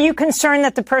 And are you concerned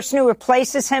that the person who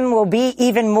replaces him will be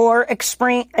even more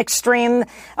extreme?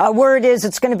 Word is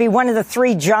it's going to be one of the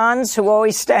three Johns who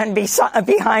always stand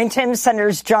behind him.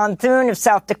 Senators John Thune of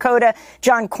South Dakota,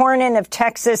 John Cornyn of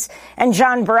Texas, and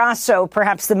John Barrasso,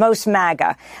 perhaps the most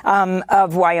MAGA,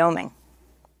 of Wyoming.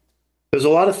 There's a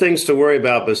lot of things to worry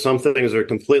about, but some things are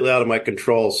completely out of my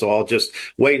control. So I'll just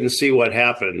wait and see what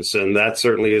happens. And that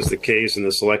certainly is the case in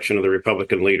the selection of the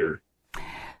Republican leader.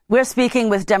 We're speaking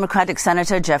with Democratic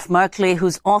Senator Jeff Merkley,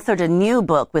 who's authored a new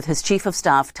book with his chief of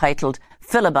staff titled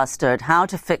Filibustered: How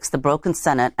to Fix the Broken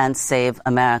Senate and Save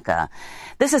America.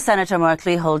 This is Senator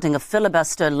Merkley holding a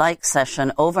filibuster-like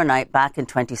session overnight back in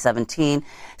 2017,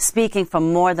 speaking for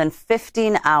more than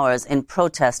 15 hours in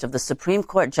protest of the Supreme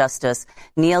Court Justice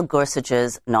Neil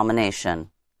Gorsuch's nomination.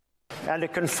 And to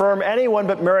confirm anyone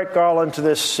but Merrick Garland to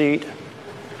this seat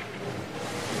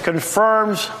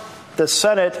confirms the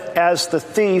Senate as the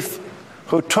thief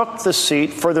who took the seat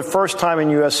for the first time in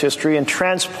U.S. history and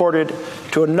transported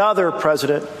to another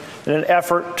president in an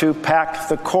effort to pack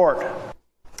the court.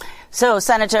 So,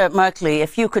 Senator Merkley,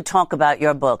 if you could talk about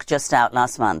your book just out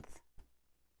last month.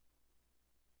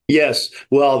 Yes.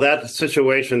 Well, that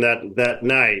situation that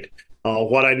night,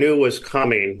 what I knew was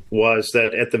coming was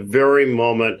that at the very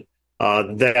moment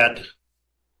that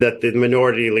the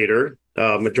majority leader,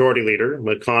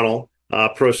 McConnell,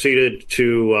 proceeded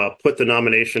to put the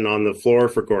nomination on the floor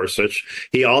for Gorsuch,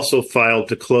 he also filed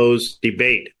to close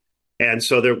debate. And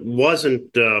so there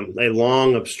wasn't a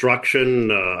long obstruction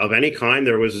of any kind.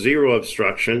 There was zero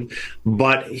obstruction,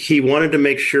 but he wanted to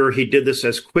make sure he did this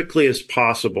as quickly as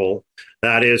possible.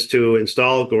 That is to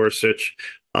install Gorsuch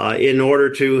in order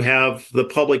to have the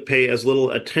public pay as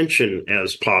little attention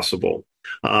as possible.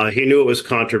 He knew it was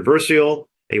controversial.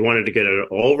 He wanted to get it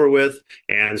over with,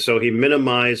 and so he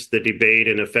minimized the debate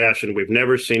in a fashion we've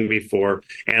never seen before,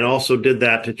 and also did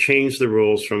that to change the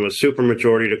rules from a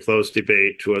supermajority to closed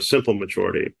debate to a simple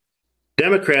majority.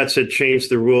 Democrats had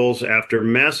changed the rules after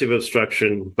massive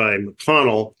obstruction by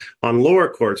McConnell on lower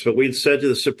courts, but we'd said to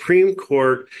the Supreme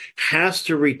Court has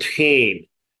to retain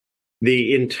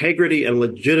the integrity and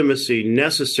legitimacy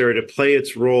necessary to play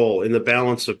its role in the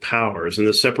balance of powers and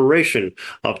the separation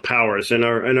of powers in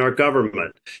our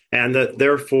government, and that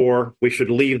therefore we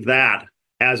should leave that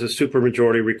as a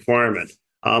supermajority requirement.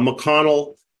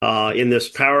 McConnell, in this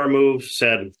power move,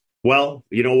 said, well,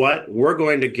 you know what? We're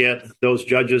going to get those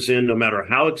judges in no matter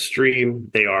how extreme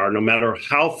they are, no matter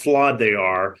how flawed they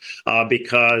are,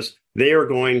 because they are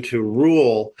going to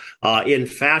rule in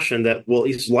fashion that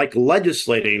is like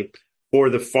legislating for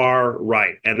the far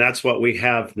right. And that's what we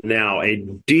have now, a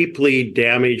deeply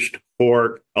damaged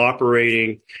court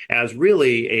operating as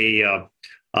really a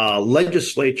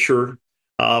legislature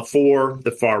for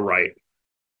the far right.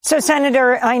 So,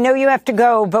 Senator, I know you have to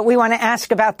go, but we want to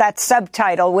ask about that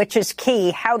subtitle, which is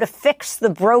key: How to Fix the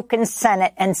Broken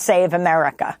Senate and Save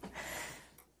America.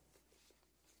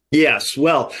 Yes.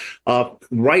 Well,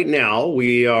 right now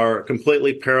we are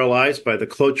completely paralyzed by the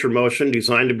cloture motion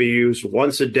designed to be used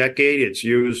once a decade. It's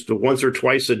used once or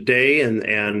twice a day,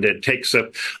 and it takes a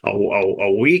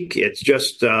week. It's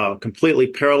just completely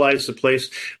paralyzed the place.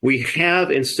 We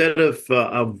have, instead of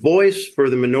a voice for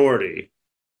the minority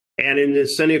and an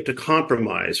incentive to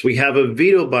compromise, we have a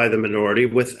veto by the minority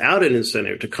without an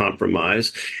incentive to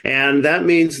compromise. And that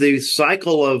means the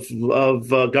cycle of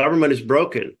government is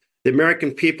broken. The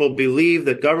American people believe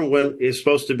that government is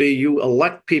supposed to be you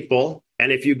elect people,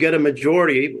 and if you get a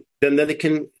majority, then they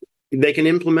can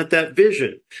implement that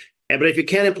vision. But if you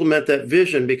can't implement that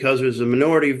vision because there's a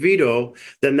minority veto,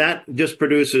 then that just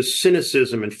produces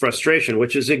cynicism and frustration,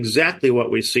 which is exactly what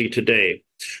we see today.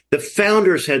 The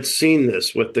founders had seen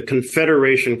this with the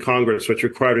Confederation Congress, which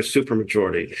required a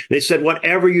supermajority. They said,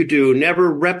 whatever you do,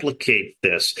 never replicate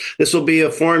this. This will be a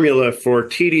formula for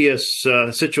tedious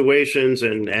situations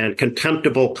and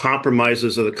contemptible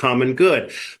compromises of the common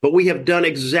good. But we have done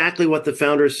exactly what the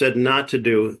founders said not to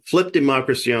do, flipped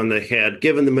democracy on the head,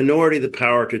 given the minority the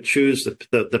power to choose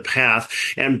the path,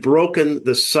 and broken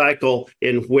the cycle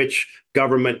in which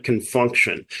government can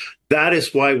function. That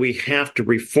is why we have to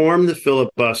reform the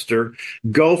filibuster,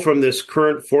 go from this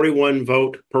current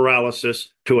 41-vote paralysis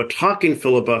to a talking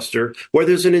filibuster where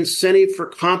there's an incentive for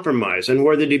compromise and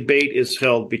where the debate is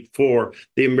held before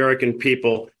the American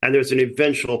people, and there's an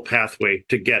eventual pathway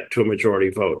to get to a majority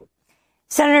vote.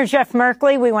 Senator Jeff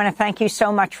Merkley, we want to thank you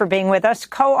so much for being with us,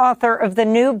 co-author of the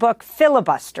new book,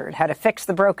 Filibustered: How to Fix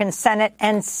the Broken Senate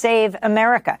and Save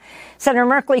America. Senator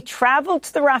Merkley traveled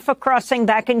to the Rafah crossing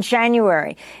back in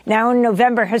January. Now in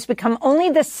November has become only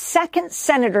the second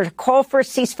senator to call for a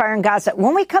ceasefire in Gaza.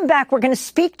 When we come back, we're going to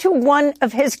speak to one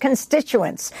of his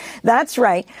constituents. That's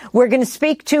right. We're going to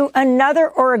speak to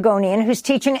another Oregonian who's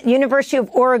teaching at the University of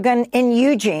Oregon in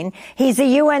Eugene. He's a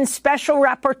UN Special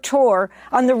Rapporteur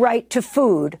on the right to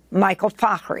food, Michael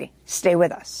Fakhri. Stay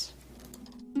with us.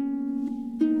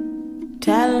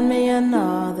 Tell me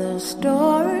another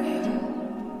story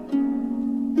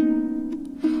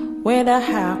with a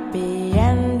happy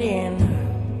ending.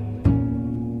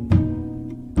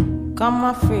 Come,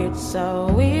 my feet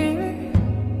so weary.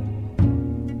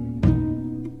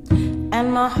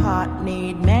 and my heart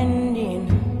need mending.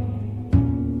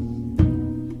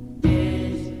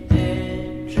 Is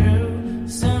it true?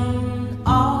 Soon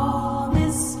all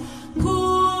this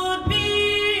could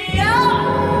be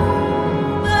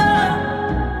over.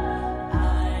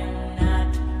 I'm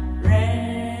not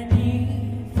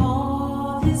ready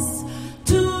for this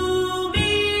to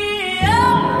be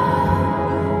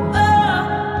over.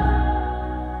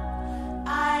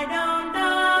 I don't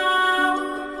know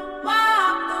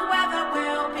what the weather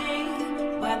will be,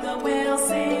 whether we'll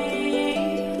see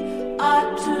a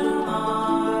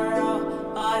tomorrow.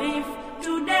 But if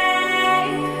today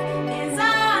is all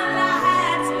I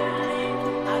had to live,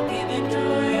 I'll give it to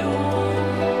you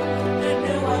to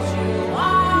do what you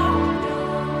want to.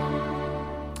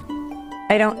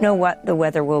 I don't know what the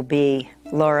weather will be.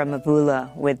 Laura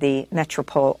Mvula with the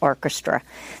Metropole Orchestra.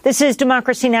 This is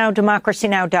Democracy Now!,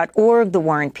 democracynow.org, the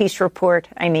War and Peace Report.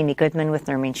 I'm Amy Goodman with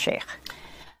Nermeen Sheikh.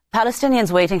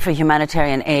 Palestinians waiting for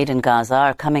humanitarian aid in Gaza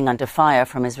are coming under fire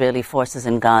from Israeli forces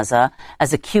in Gaza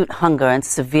as acute hunger and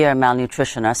severe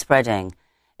malnutrition are spreading.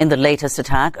 In the latest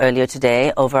attack earlier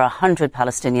today, over 100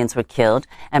 Palestinians were killed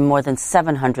and more than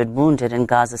 700 wounded in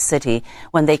Gaza City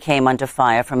when they came under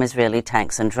fire from Israeli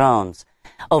tanks and drones.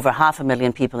 Over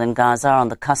 500,000 people in Gaza are on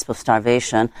the cusp of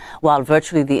starvation, while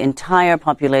virtually the entire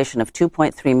population of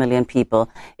 2.3 million people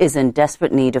is in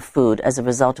desperate need of food as a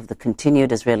result of the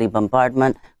continued Israeli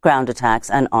bombardment, ground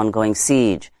attacks, and ongoing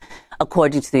siege.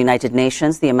 According to the United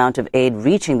Nations, the amount of aid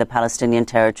reaching the Palestinian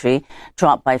territory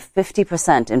dropped by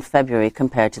 50% in February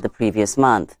compared to the previous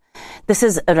month. This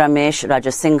is Ramesh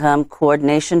Rajasingham,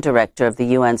 Coordination Director of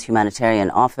the UN's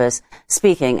Humanitarian Office,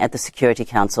 speaking at the Security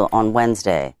Council on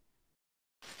Wednesday.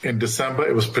 In December,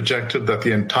 it was projected that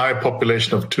the entire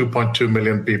population of 2.2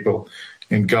 million people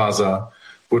in Gaza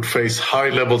would face high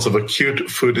levels of acute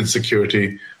food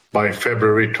insecurity by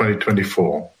February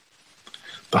 2024.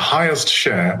 The highest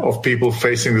share of people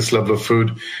facing this level of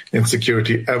food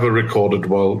insecurity ever recorded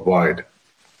worldwide.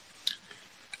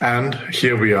 And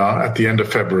here we are at the end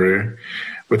of February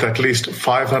with at least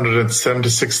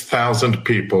 576,000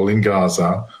 people in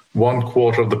Gaza,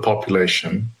 1/4 of the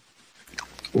population,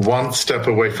 one step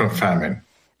away from famine.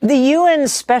 The UN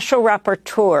Special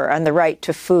Rapporteur on the Right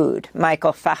to Food,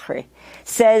 Michael Fakhri,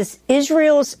 says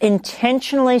Israel's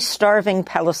intentionally starving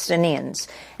Palestinians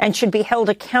and should be held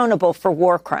accountable for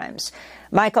war crimes.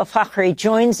 Michael Fakhri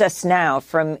joins us now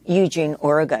from Eugene,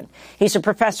 Oregon. He's a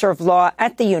professor of law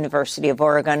at the University of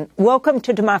Oregon. Welcome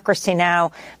to Democracy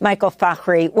Now!, Michael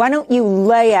Fakhri. Why don't you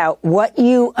lay out what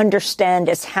you understand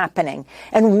is happening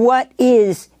and what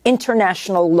is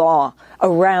international law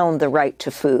around the right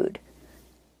to food?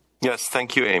 Yes,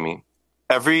 thank you, Amy.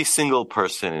 Every single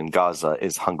person in Gaza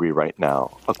is hungry right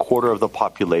now. 1/4 of the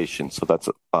population, so that's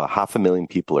 500,000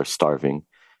 people, are starving,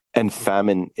 and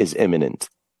famine is imminent.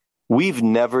 We've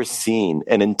never seen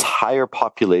an entire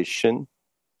population,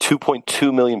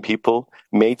 2.2 million people,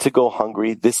 made to go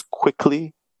hungry this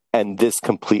quickly and this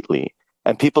completely.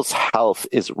 And people's health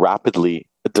is rapidly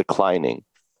declining.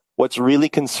 What's really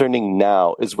concerning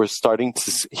now is we're starting to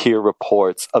hear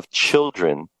reports of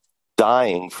children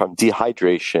dying from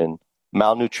dehydration,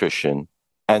 malnutrition,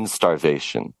 and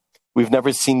starvation. We've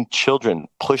never seen children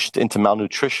pushed into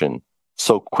malnutrition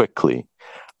so quickly.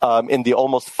 In the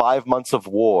almost 5 months of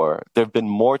war, there have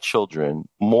been more children,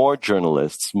 more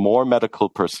journalists, more medical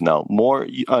personnel, more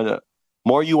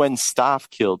UN staff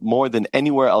killed, more than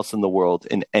anywhere else in the world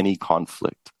in any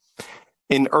conflict.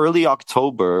 In early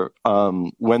October,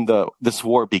 when this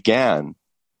war began,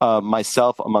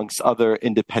 myself, amongst other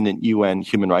independent UN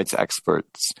human rights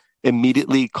experts,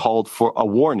 immediately called for a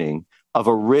warning of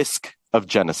a risk of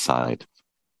genocide,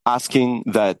 asking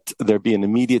that there be an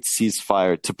immediate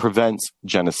ceasefire to prevent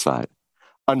genocide.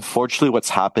 Unfortunately,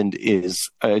 what's happened is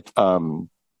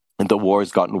the war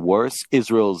has gotten worse.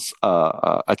 Israel's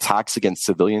attacks against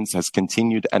civilians has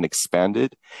continued and expanded.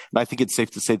 And I think it's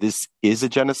safe to say this is a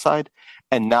genocide.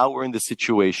 And now we're in the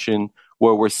situation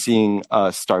where we're seeing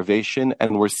starvation and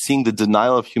we're seeing the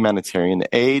denial of humanitarian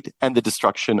aid and the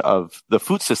destruction of the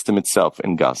food system itself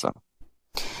in Gaza.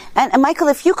 And Michael,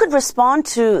 if you could respond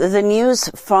to the news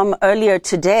from earlier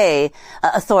today,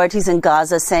 authorities in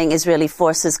Gaza saying Israeli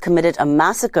forces committed a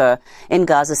massacre in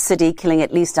Gaza City, killing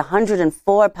at least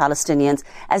 104 Palestinians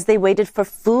as they waited for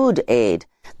food aid.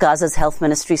 Gaza's health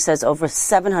ministry says over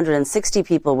 760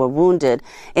 people were wounded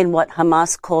in what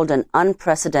Hamas called an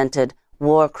unprecedented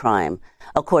war crime.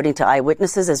 According to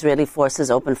eyewitnesses, Israeli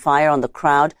forces opened fire on the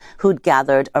crowd who'd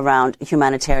gathered around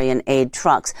humanitarian aid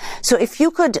trucks. So if you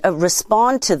could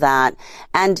respond to that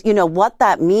and, what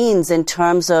that means in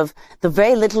terms of the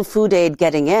very little food aid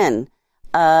getting in,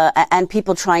 and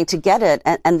people trying to get it,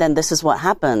 and then this is what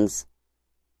happens.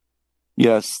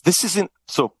 Yes,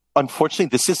 unfortunately,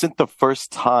 this isn't the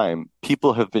first time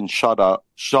people have been shot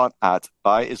at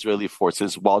by Israeli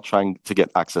forces while trying to get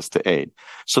access to aid.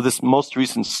 So this most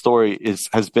recent story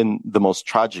has been the most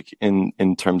tragic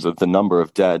in terms of the number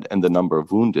of dead and the number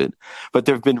of wounded. But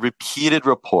there have been repeated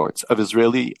reports of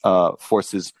Israeli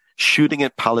forces shooting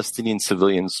at Palestinian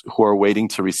civilians who are waiting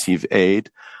to receive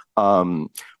aid.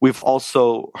 We've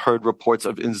also heard reports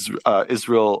of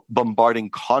Israel bombarding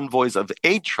convoys of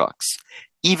aid trucks,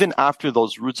 even after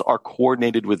those routes are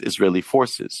coordinated with Israeli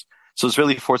forces. So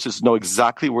Israeli forces know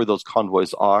exactly where those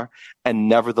convoys are, and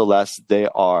nevertheless, they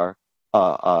are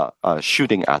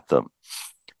shooting at them.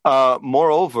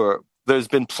 Moreover, there's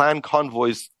been planned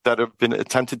convoys that have been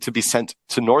attempted to be sent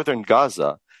to northern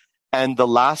Gaza, and the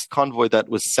last convoy that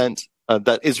was sent,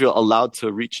 that Israel allowed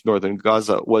to reach northern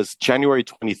Gaza, was January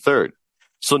 23rd.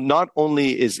 So not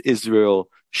only is Israel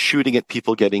shooting at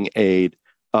people getting aid,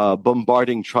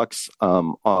 bombarding trucks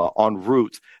en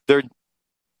route, they're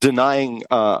denying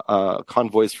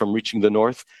convoys from reaching the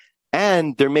north,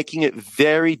 and they're making it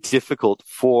very difficult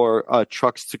for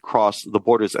trucks to cross the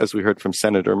borders, as we heard from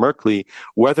Senator Merkley,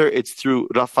 whether it's through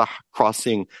Rafah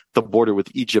crossing the border with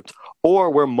Egypt,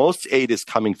 or where most aid is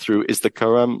coming through is the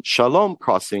Kerem Shalom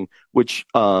crossing, which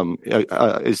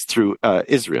is through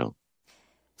Israel.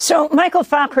 So, Michael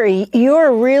Fakhry,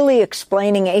 you're really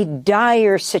explaining a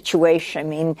dire situation.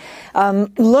 I mean,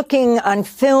 looking on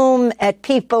film at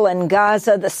people in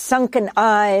Gaza, the sunken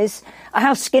eyes,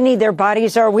 how skinny their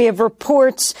bodies are. We have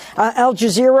reports. Al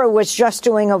Jazeera was just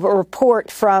doing a report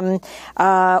from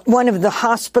one of the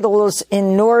hospitals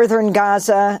in northern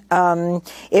Gaza.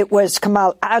 It was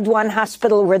Kamal Adwan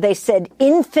Hospital, where they said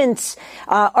infants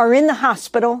are in the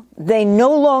hospital. They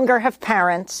no longer have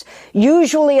parents.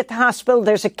 Usually at the hospital,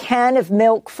 there's a can of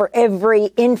milk for every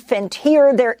infant.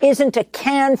 Here, there isn't a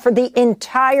can for the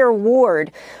entire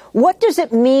ward. What does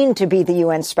it mean to be the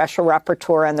UN Special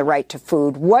Rapporteur on the right to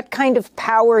food? What kind of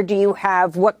power do you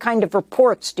have? What kind of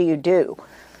reports do you do?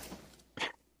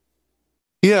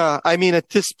 Yeah, I mean, at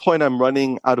this point, I'm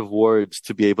running out of words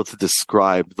to be able to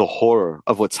describe the horror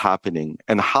of what's happening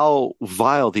and how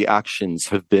vile the actions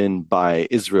have been by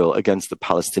Israel against the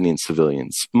Palestinian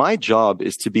civilians. My job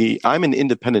is I'm an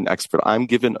independent expert. I'm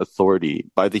given authority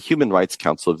by the Human Rights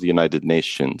Council of the United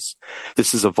Nations.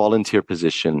 This is a volunteer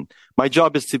position. My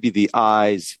job is to be the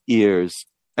eyes, ears,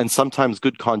 and sometimes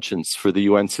good conscience for the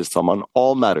UN system on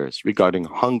all matters regarding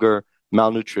hunger,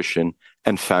 malnutrition,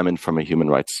 and famine from a human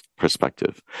rights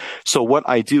perspective. So what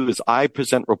I do is I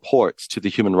present reports to the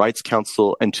Human Rights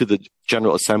Council and to the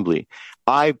General Assembly.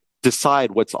 I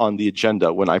decide what's on the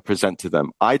agenda when I present to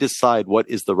them. I decide what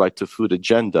is the right to food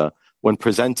agenda when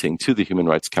presenting to the Human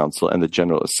Rights Council and the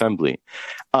General Assembly.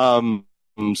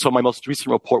 So my most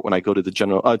recent report when I go to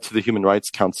the Human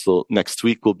Rights Council next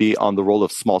week will be on the role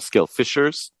of small-scale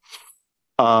fishers.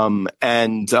 And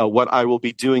what I will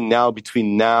be doing now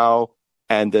between now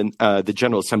and then the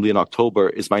General Assembly in October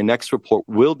is my next report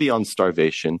will be on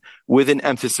starvation with an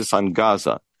emphasis on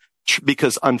Gaza.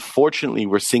 Because unfortunately,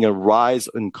 we're seeing a rise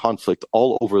in conflict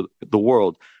all over the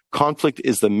world. Conflict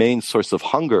is the main source of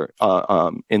hunger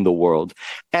in the world.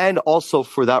 And also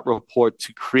for that report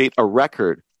to create a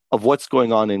record of what's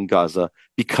going on in Gaza,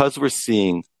 because we're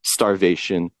seeing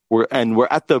starvation, we're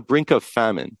at the brink of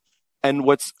famine. And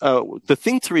what's the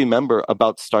thing to remember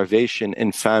about starvation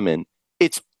and famine,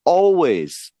 it's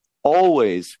always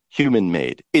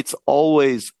human-made. It's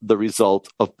always the result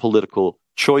of political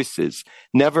choices.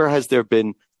 Never has there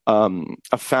been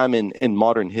a famine in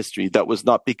modern history that was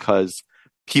not because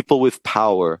people with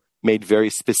power made very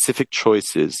specific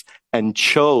choices and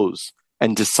chose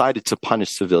and decided to punish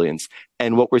civilians.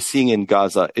 And what we're seeing in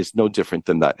Gaza is no different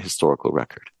than that historical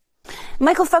record.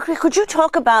 Michael Fakhry, could you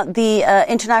talk about the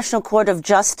International Court of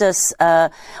Justice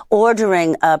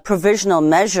ordering provisional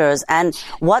measures and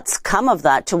what's come of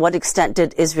that? To what extent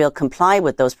did Israel comply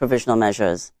with those provisional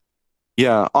measures?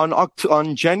 Yeah,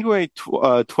 on January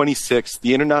 26th,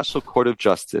 the International Court of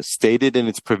Justice stated in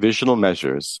its provisional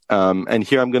measures, and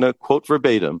here I'm going to quote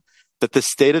verbatim, that the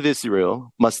state of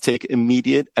Israel must take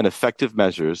immediate and effective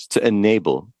measures to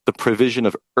enable the provision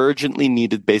of urgently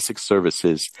needed basic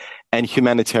services and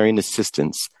humanitarian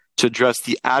assistance to address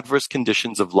the adverse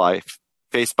conditions of life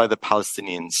faced by the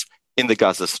Palestinians in the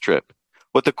Gaza Strip.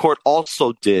 What the court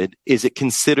also did is it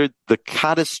considered the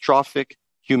catastrophic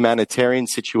humanitarian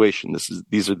situation,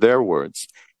 these are their words,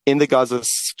 in the Gaza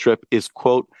Strip is,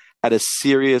 quote, at a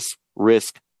serious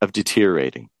risk of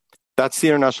deteriorating. That's the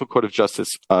International Court of Justice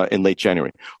in late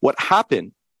January. What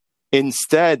happened?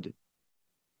 Instead,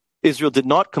 Israel did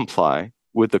not comply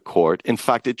with the court. In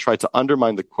fact, it tried to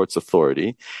undermine the court's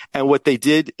authority. And what they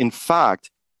did, in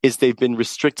fact, is they've been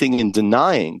restricting and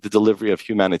denying the delivery of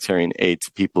humanitarian aid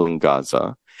to people in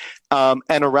Gaza. And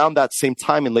around that same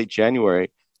time in late January,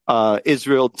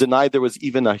 Israel denied there was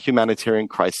even a humanitarian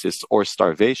crisis or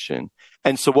starvation.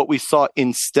 And so what we saw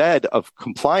instead of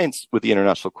compliance with the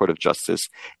International Court of Justice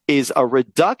is a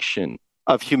reduction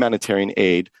of humanitarian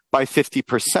aid by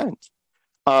 50%.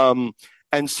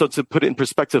 And so to put it in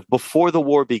perspective, before the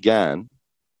war began,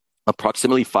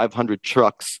 approximately 500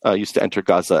 trucks used to enter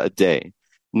Gaza a day.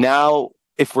 Now,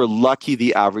 if we're lucky,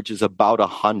 the average is about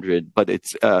 100, but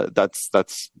it's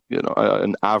that's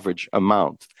an average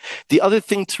amount. The other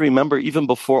thing to remember, even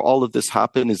before all of this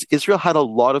happened, is Israel had a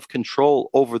lot of control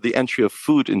over the entry of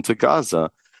food into Gaza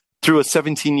through a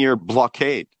 17-year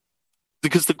blockade.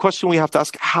 Because the question we have to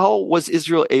ask, how was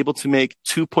Israel able to make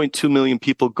 2.2 million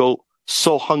people go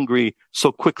so hungry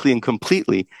so quickly and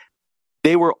completely?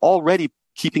 They were already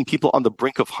keeping people on the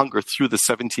brink of hunger through the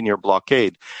 17-year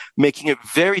blockade, making it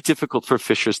very difficult for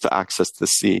fishers to access the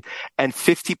sea. And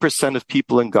 50% of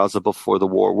people in Gaza before the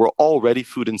war were already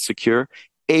food insecure.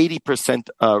 80%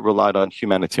 relied on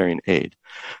humanitarian aid.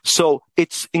 So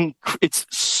it's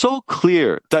so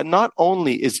clear that not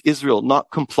only is Israel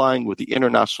not complying with the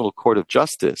International Court of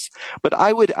Justice, but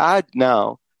I would add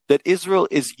now that Israel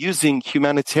is using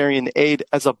humanitarian aid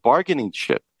as a bargaining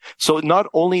chip. So not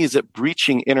only is it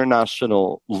breaching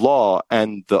international law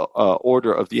and the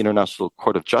order of the International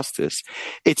Court of Justice,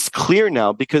 it's clear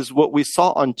now because what we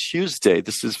saw on Tuesday,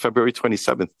 this is February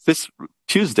 27th, this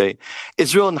Tuesday,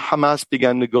 Israel and Hamas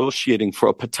began negotiating for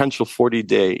a potential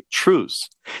 40-day truce.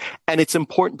 And it's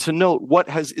important to note, what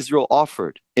has Israel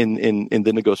offered in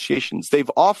the negotiations?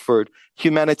 They've offered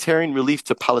humanitarian relief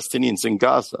to Palestinians in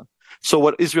Gaza. So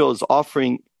what Israel is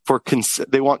offering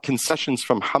they want concessions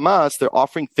from Hamas. They're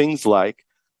offering things like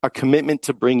a commitment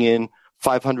to bring in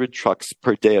 500 trucks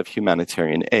per day of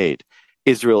humanitarian aid.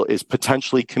 Israel is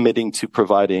potentially committing to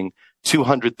providing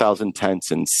 200,000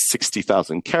 tents and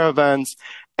 60,000 caravans.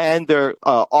 And they're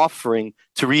offering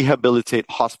to rehabilitate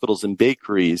hospitals and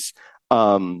bakeries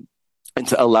and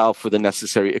to allow for the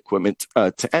necessary equipment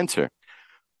to enter.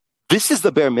 This is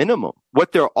the bare minimum.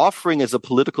 What they're offering as a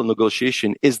political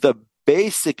negotiation is the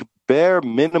basic bare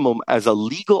minimum as a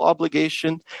legal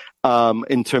obligation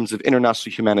in terms of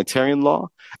international humanitarian law,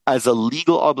 as a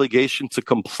legal obligation to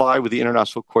comply with the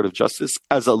International Court of Justice,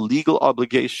 as a legal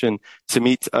obligation to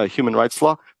meet human rights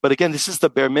law. But again, this is the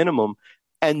bare minimum.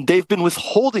 And they've been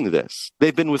withholding this.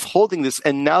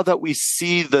 And now that we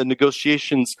see the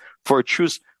negotiations for a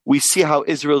truce, we see how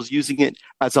Israel's using it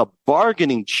as a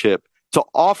bargaining chip to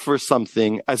offer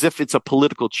something as if it's a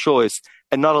political choice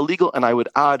and not a legal, and I would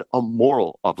add, a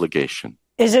moral obligation.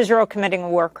 Is Israel committing a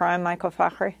war crime, Michael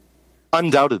Fakhry?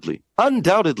 Undoubtedly.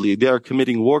 Undoubtedly, they are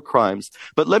committing war crimes.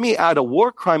 But let me add, a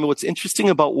war crime, and what's interesting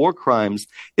about war crimes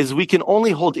is we can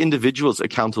only hold individuals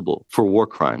accountable for war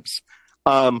crimes.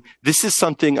 This is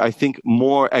something I think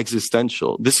more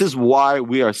existential. This is why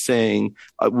we are saying,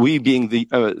 we being the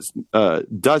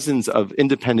dozens of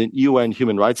independent UN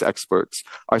human rights experts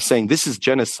are saying this is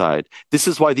genocide. This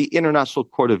is why the International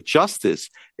Court of Justice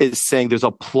is saying there's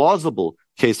a plausible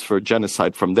case for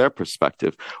genocide from their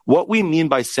perspective. What we mean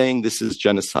by saying this is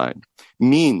genocide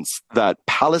means that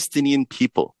Palestinian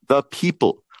people, the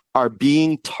people, are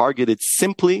being targeted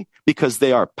simply because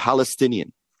they are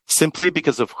Palestinian. Simply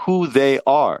because of who they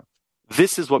are.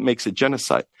 This is what makes it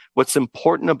genocide. What's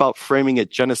important about framing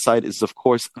it genocide is, of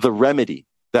course, the remedy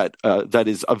that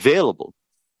is available.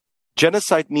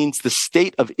 Genocide means the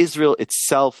state of Israel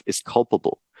itself is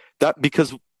culpable. That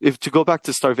because if to go back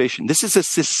to starvation, this is a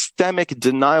systemic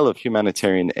denial of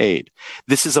humanitarian aid.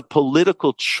 This is a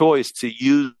political choice to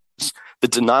use the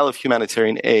denial of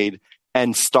humanitarian aid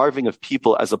and starving of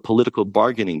people as a political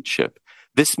bargaining chip.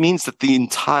 This means that the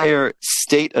entire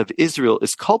state of Israel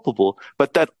is culpable,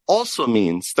 but that also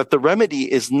means that the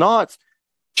remedy is not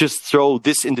just throw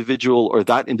this individual or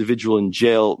that individual in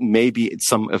jail, maybe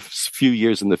a few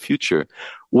years in the future.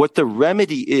 What the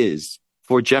remedy is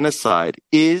for genocide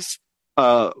is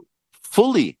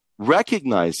fully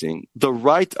recognizing the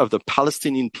right of the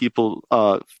Palestinian people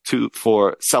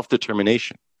for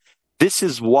self-determination. This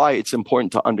is why it's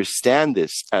important to understand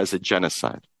this as a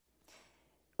genocide.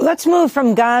 Let's move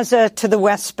from Gaza to the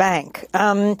West Bank.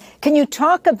 Can you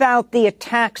talk about the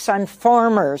attacks on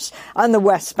farmers on the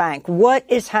West Bank? What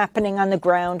is happening on the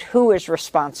ground? Who is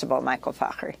responsible, Michael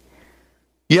Fakhry?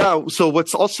 Yeah. So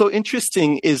what's also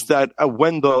interesting is that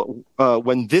when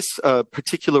this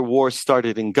particular war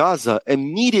started in Gaza,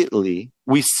 immediately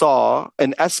we saw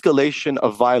an escalation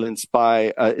of violence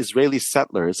by Israeli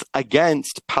settlers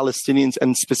against Palestinians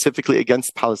and specifically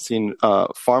against Palestinian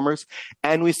farmers,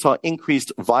 and we saw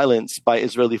increased violence by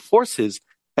Israeli forces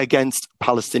against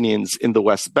Palestinians in the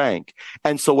West Bank.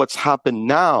 And so what's happened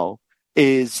now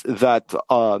is that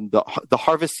the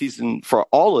harvest season for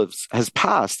olives has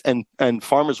passed and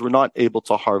farmers were not able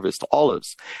to harvest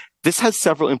olives. This has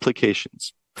several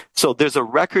implications. So there's a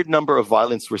record number of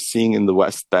violence we're seeing in the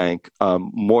West Bank,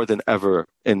 more than ever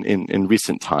in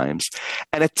recent times.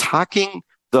 And attacking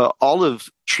the olive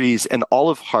trees and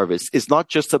olive harvest is not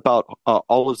just about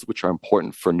olives, which are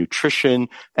important for nutrition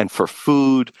and for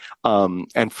food,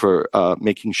 and for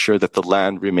making sure that the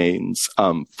land remains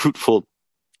fruitful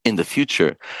in the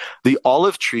future. The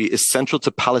olive tree is central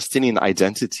to Palestinian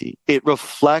identity. It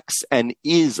reflects and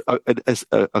is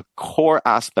a core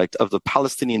aspect of the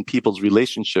Palestinian people's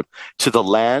relationship to the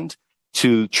land,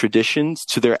 to traditions,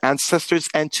 to their ancestors,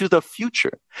 and to the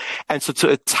future. And so to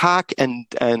attack and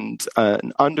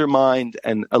undermine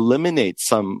and eliminate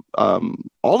some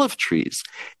olive trees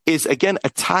is, again,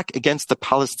 attack against the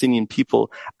Palestinian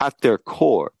people at their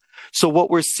core. So what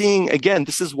we're seeing, again,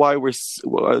 this is why we're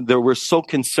so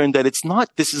concerned that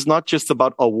this is not just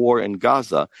about a war in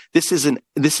Gaza. This is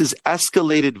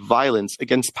escalated violence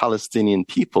against Palestinian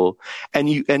people. And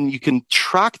you can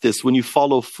track this when you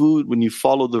follow food, when you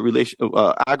follow the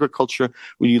agriculture,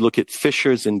 when you look at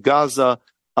fishers in Gaza.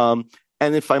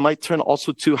 And if I might turn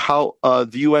also to how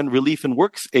the UN Relief and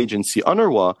Works Agency,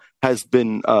 UNRWA, has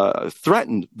been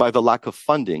threatened by the lack of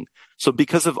funding. So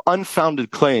because of unfounded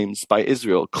claims by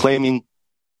Israel, claiming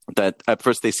that at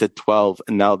first they said 12,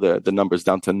 and now the number is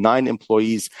down to 9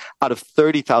 employees out of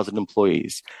 30,000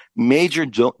 employees, major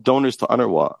donors to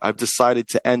UNRWA have decided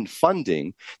to end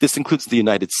funding. This includes the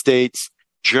United States,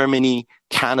 Germany,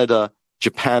 Canada,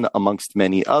 Japan, amongst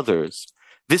many others.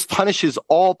 This punishes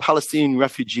all Palestinian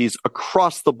refugees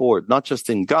across the board, not just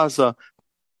in Gaza,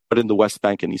 but in the West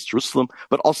Bank and East Jerusalem,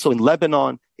 but also in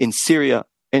Lebanon, in Syria,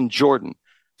 and Jordan.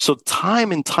 So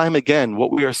time and time again,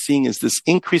 what we are seeing is this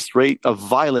increased rate of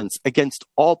violence against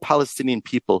all Palestinian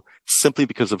people simply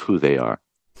because of who they are.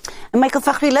 And Michael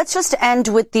Fakhri, let's just end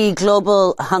with the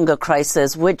global hunger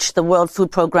crisis, which the World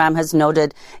Food Programme has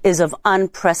noted is of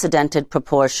unprecedented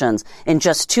proportions. In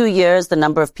just 2 years, the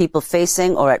number of people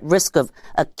facing or at risk of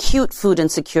acute food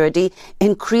insecurity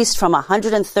increased from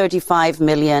 135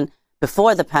 million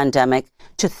before the pandemic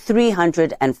to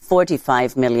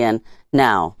 345 million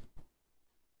now.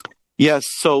 Yes.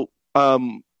 So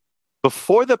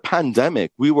before the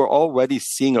pandemic, we were already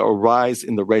seeing a rise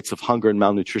in the rates of hunger and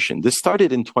malnutrition. This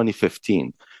started in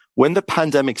 2015. When the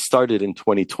pandemic started in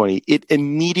 2020, it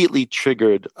immediately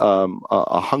triggered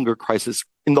a hunger crisis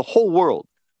in the whole world.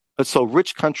 So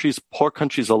rich countries, poor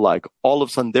countries alike, all of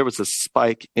a sudden there was a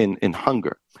spike in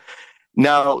hunger.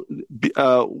 Now,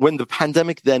 when the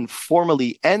pandemic then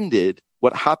formally ended,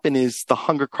 what happened is the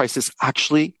hunger crisis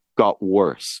actually got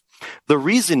worse. The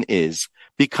reason is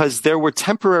because there were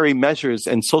temporary measures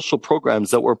and social programs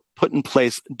that were put in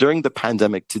place during the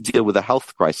pandemic to deal with the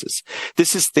health crisis.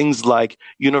 This is things like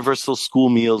universal school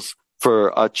meals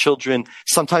for children,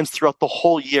 sometimes throughout the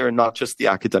whole year, not just the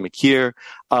academic year,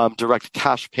 direct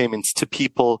cash payments to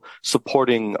people,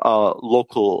 supporting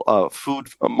local food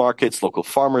markets, local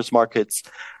farmers markets.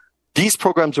 These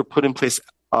programs were put in place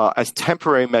as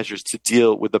temporary measures to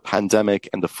deal with the pandemic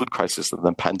and the food crisis of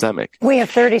the pandemic. We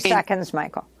have 30 seconds,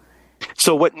 Michael.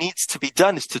 So what needs to be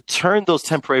done is to turn those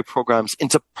temporary programs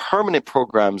into permanent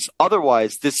programs.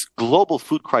 Otherwise, this global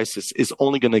food crisis is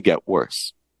only going to get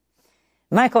worse.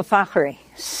 Michael Fakhri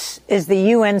is the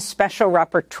UN Special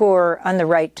Rapporteur on the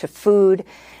Right to Food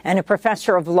and a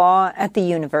professor of law at the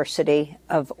University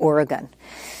of Oregon.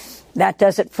 That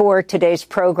does it for today's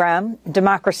program.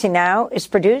 Democracy Now! Is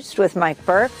produced with Mike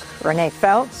Burke, Renee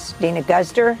Feltz, Dina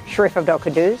Guzder, Sharif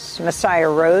Abdel-Quddus, Messiah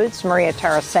Rhodes, Maria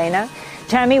Taracena,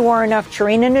 Tammy Warrenoff,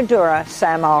 Charina Nadura,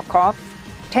 Sam Alkoff,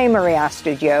 Taymari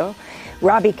Astudio,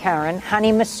 Robbie Karen,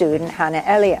 Hani Massoud, and Hannah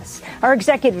Elias. Our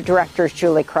executive director is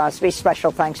Julie Crosby.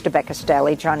 Special thanks to Becca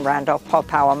Staley, John Randolph, Paul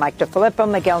Powell, Mike DeFilippo,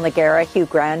 Miguel Noguera, Hugh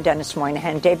Grand, Dennis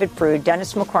Moynihan, David Prude,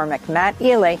 Dennis McCormick, Matt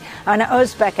Ely, Anna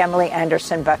Ozbek, Emily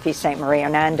Anderson, Buffy St. Marie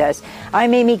Hernandez.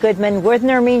 I'm Amy Goodman with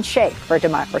Nermeen Sheikh for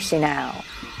Democracy Now!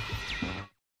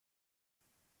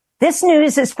 This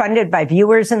news is funded by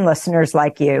viewers and listeners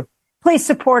like you. Please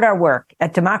support our work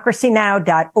at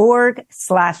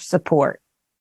democracynow.org/support.